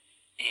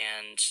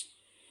 and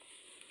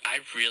I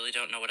really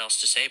don't know what else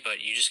to say,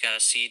 but you just gotta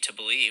see to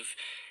believe,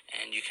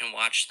 and you can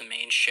watch the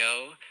main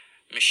show,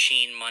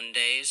 Machine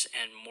Mondays,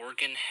 and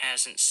Morgan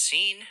Hasn't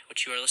Seen,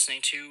 which you are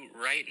listening to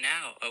right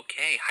now.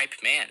 Okay,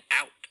 Hype Man,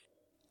 out.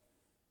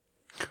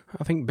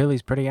 I think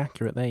Billy's pretty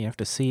accurate there. You have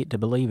to see it to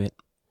believe it.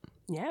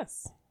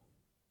 Yes.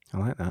 I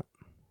like that.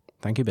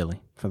 Thank you,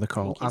 Billy, for the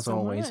call. As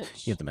always,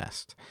 much. You're the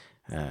best.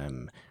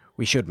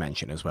 We should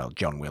mention as well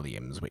John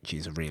Williams, which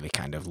is a really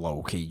kind of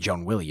low-key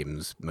John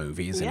Williams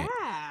movie, isn't it?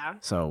 Yeah.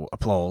 So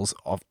applause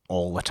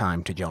all the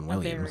time to John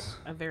Williams.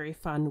 A very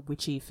fun,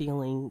 witchy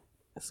feeling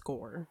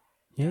score.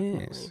 Yes.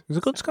 Definitely. It was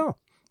a good score.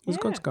 It was a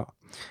good score.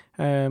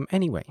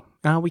 Anyway,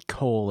 are we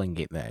calling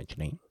it there,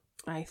 Janine?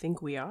 I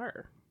think we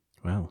are.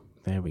 Well,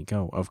 there we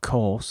go. Of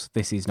course,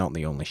 this is not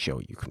the only show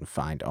you can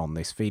find on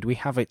this feed. We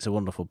have It's a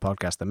Wonderful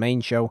Podcast, the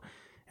main show,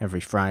 every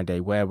Friday,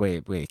 where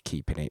we're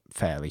keeping it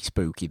fairly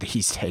spooky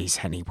these days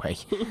anyway,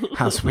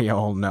 as we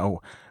all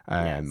know.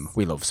 Yes.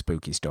 We love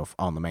spooky stuff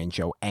on the main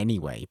show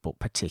anyway, but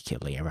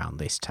particularly around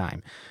this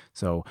time.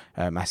 So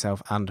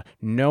myself and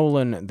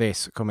Nolan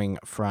this coming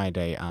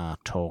Friday are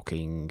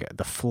talking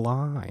The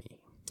Fly,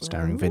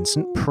 starring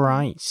Vincent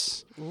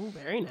Price. Ooh,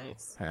 very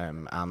nice.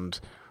 And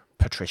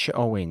Patricia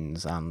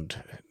Owens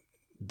and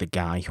the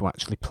guy who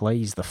actually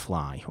plays the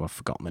Fly, who I've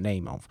forgotten the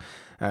name of.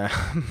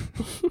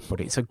 But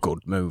it's a good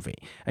movie.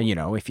 And, you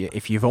know,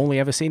 if you've only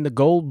ever seen the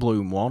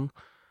Goldblum one,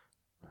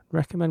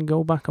 recommend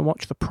go back and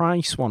watch the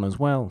Price one as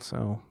well.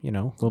 So, you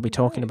know, we'll be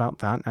talking about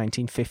that,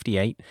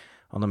 1958,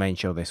 on the main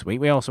show this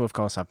week. We also, of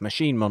course, have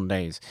Machine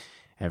Mondays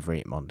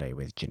every Monday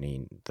with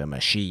Janine the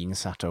Machine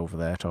sat over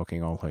there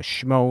talking all her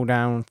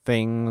schmodown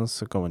things.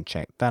 So go and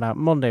check that out.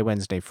 Monday,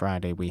 Wednesday,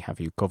 Friday, we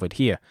have you covered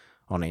here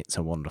on It's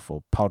a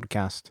Wonderful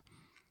Podcast.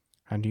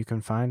 And you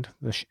can find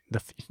the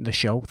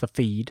show, the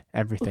feed,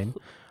 everything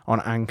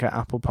on Anchor,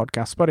 Apple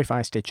Podcasts,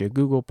 Spotify, Stitcher,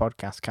 Google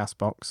Podcasts,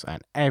 CastBox,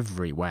 and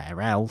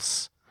everywhere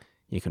else.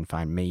 You can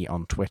find me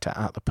on Twitter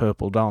at the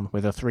Purple Dawn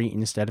with a 3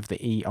 instead of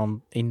the E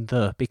in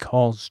the,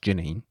 because,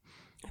 Janine.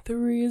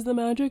 3 is the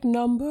magic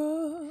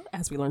number,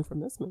 as we learned from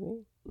this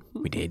movie.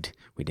 We did.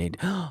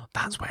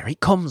 That's where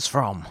it comes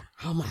from.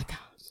 Oh my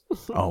God.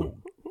 Oh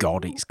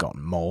God, it's got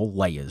more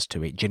layers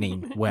to it.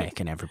 Janine, where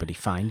can everybody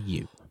find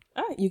you?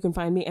 You can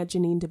find me at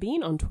Janine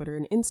Devine on Twitter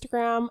and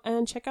Instagram,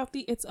 and check out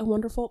the It's a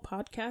Wonderful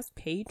Podcast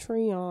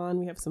Patreon.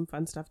 We have some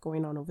fun stuff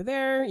going on over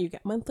there. You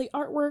get monthly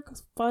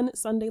artwork, fun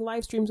Sunday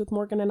live streams with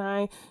Morgan and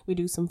I. We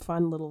do some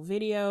fun little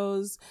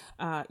videos.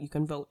 You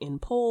can vote in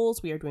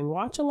polls. We are doing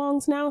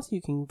watch-alongs now, so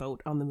you can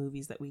vote on the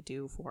movies that we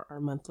do for our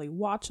monthly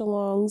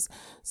watch-alongs.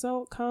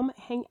 So come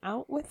hang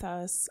out with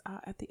us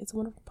at the It's a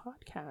Wonderful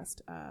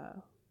Podcast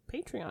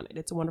Patreon.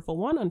 It's a Wonderful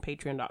One on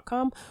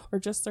patreon.com, or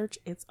just search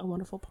It's a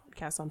Wonderful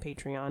Podcast on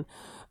Patreon.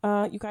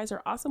 You guys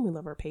are awesome. We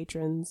love our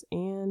patrons,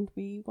 and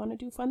we want to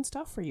do fun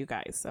stuff for you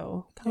guys,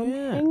 so come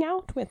hang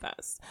out with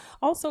us.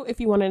 Also, if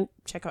you want to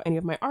check out any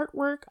of my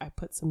artwork, I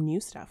put some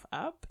new stuff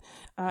up.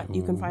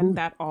 You can find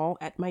that all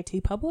at my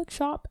TeePublic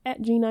shop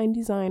at G9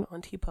 Design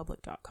on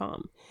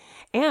tpublic.com.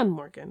 And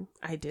Morgan,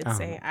 I did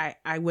say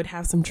I would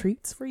have some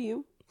treats for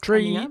you.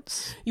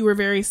 Treats. You were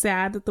very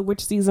sad that the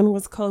witch season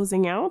was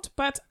closing out,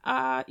 but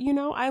you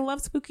know, I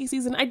love spooky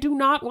season. I do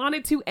not want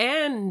it to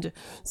end.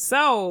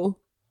 So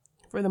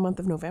for the month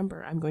of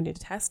November, I'm going to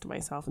test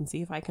myself and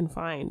see if I can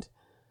find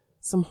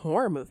some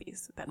horror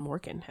movies that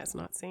Morgan has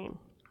not seen.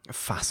 A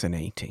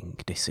fascinating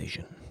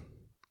decision.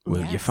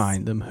 Will you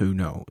find them? Who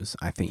knows?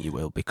 I think you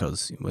will,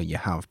 because you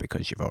have,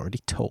 because you've already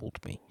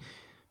told me.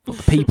 But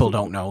the people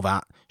don't know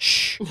that.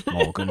 Shh,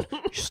 Morgan,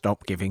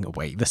 stop giving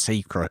away the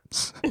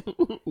secrets.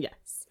 Yes.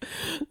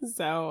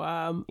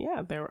 So,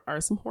 there are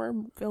some horror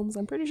films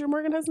I'm pretty sure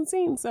Morgan hasn't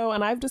seen. So,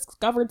 and I've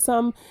discovered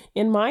some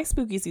in my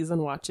spooky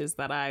season watches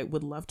that I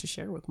would love to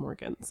share with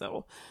Morgan.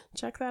 So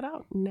check that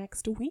out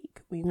next week.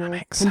 We will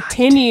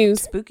continue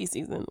spooky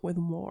season with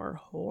more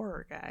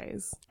horror,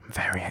 guys. I'm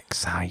very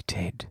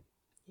excited.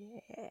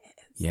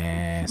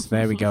 Yes,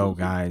 there we go,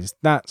 guys.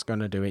 That's going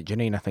to do it.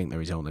 Janine, I think there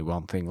is only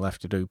one thing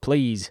left to do.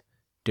 Please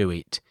do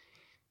it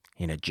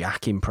in a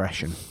Jack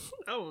impression.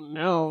 Oh,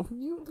 no.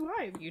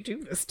 Why do you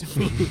do this to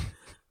me?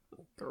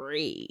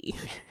 3,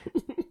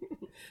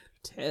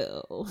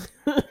 2.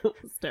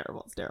 It's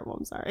terrible.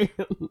 I'm sorry.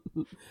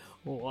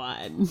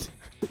 1.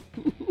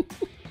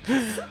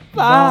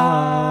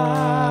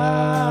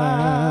 Bye.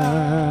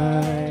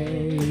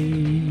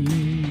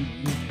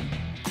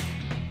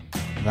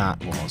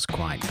 That was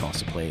quite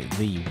possibly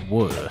the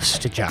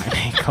worst Jack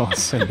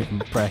Nicholson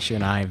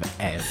impression I've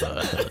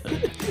ever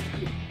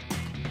heard.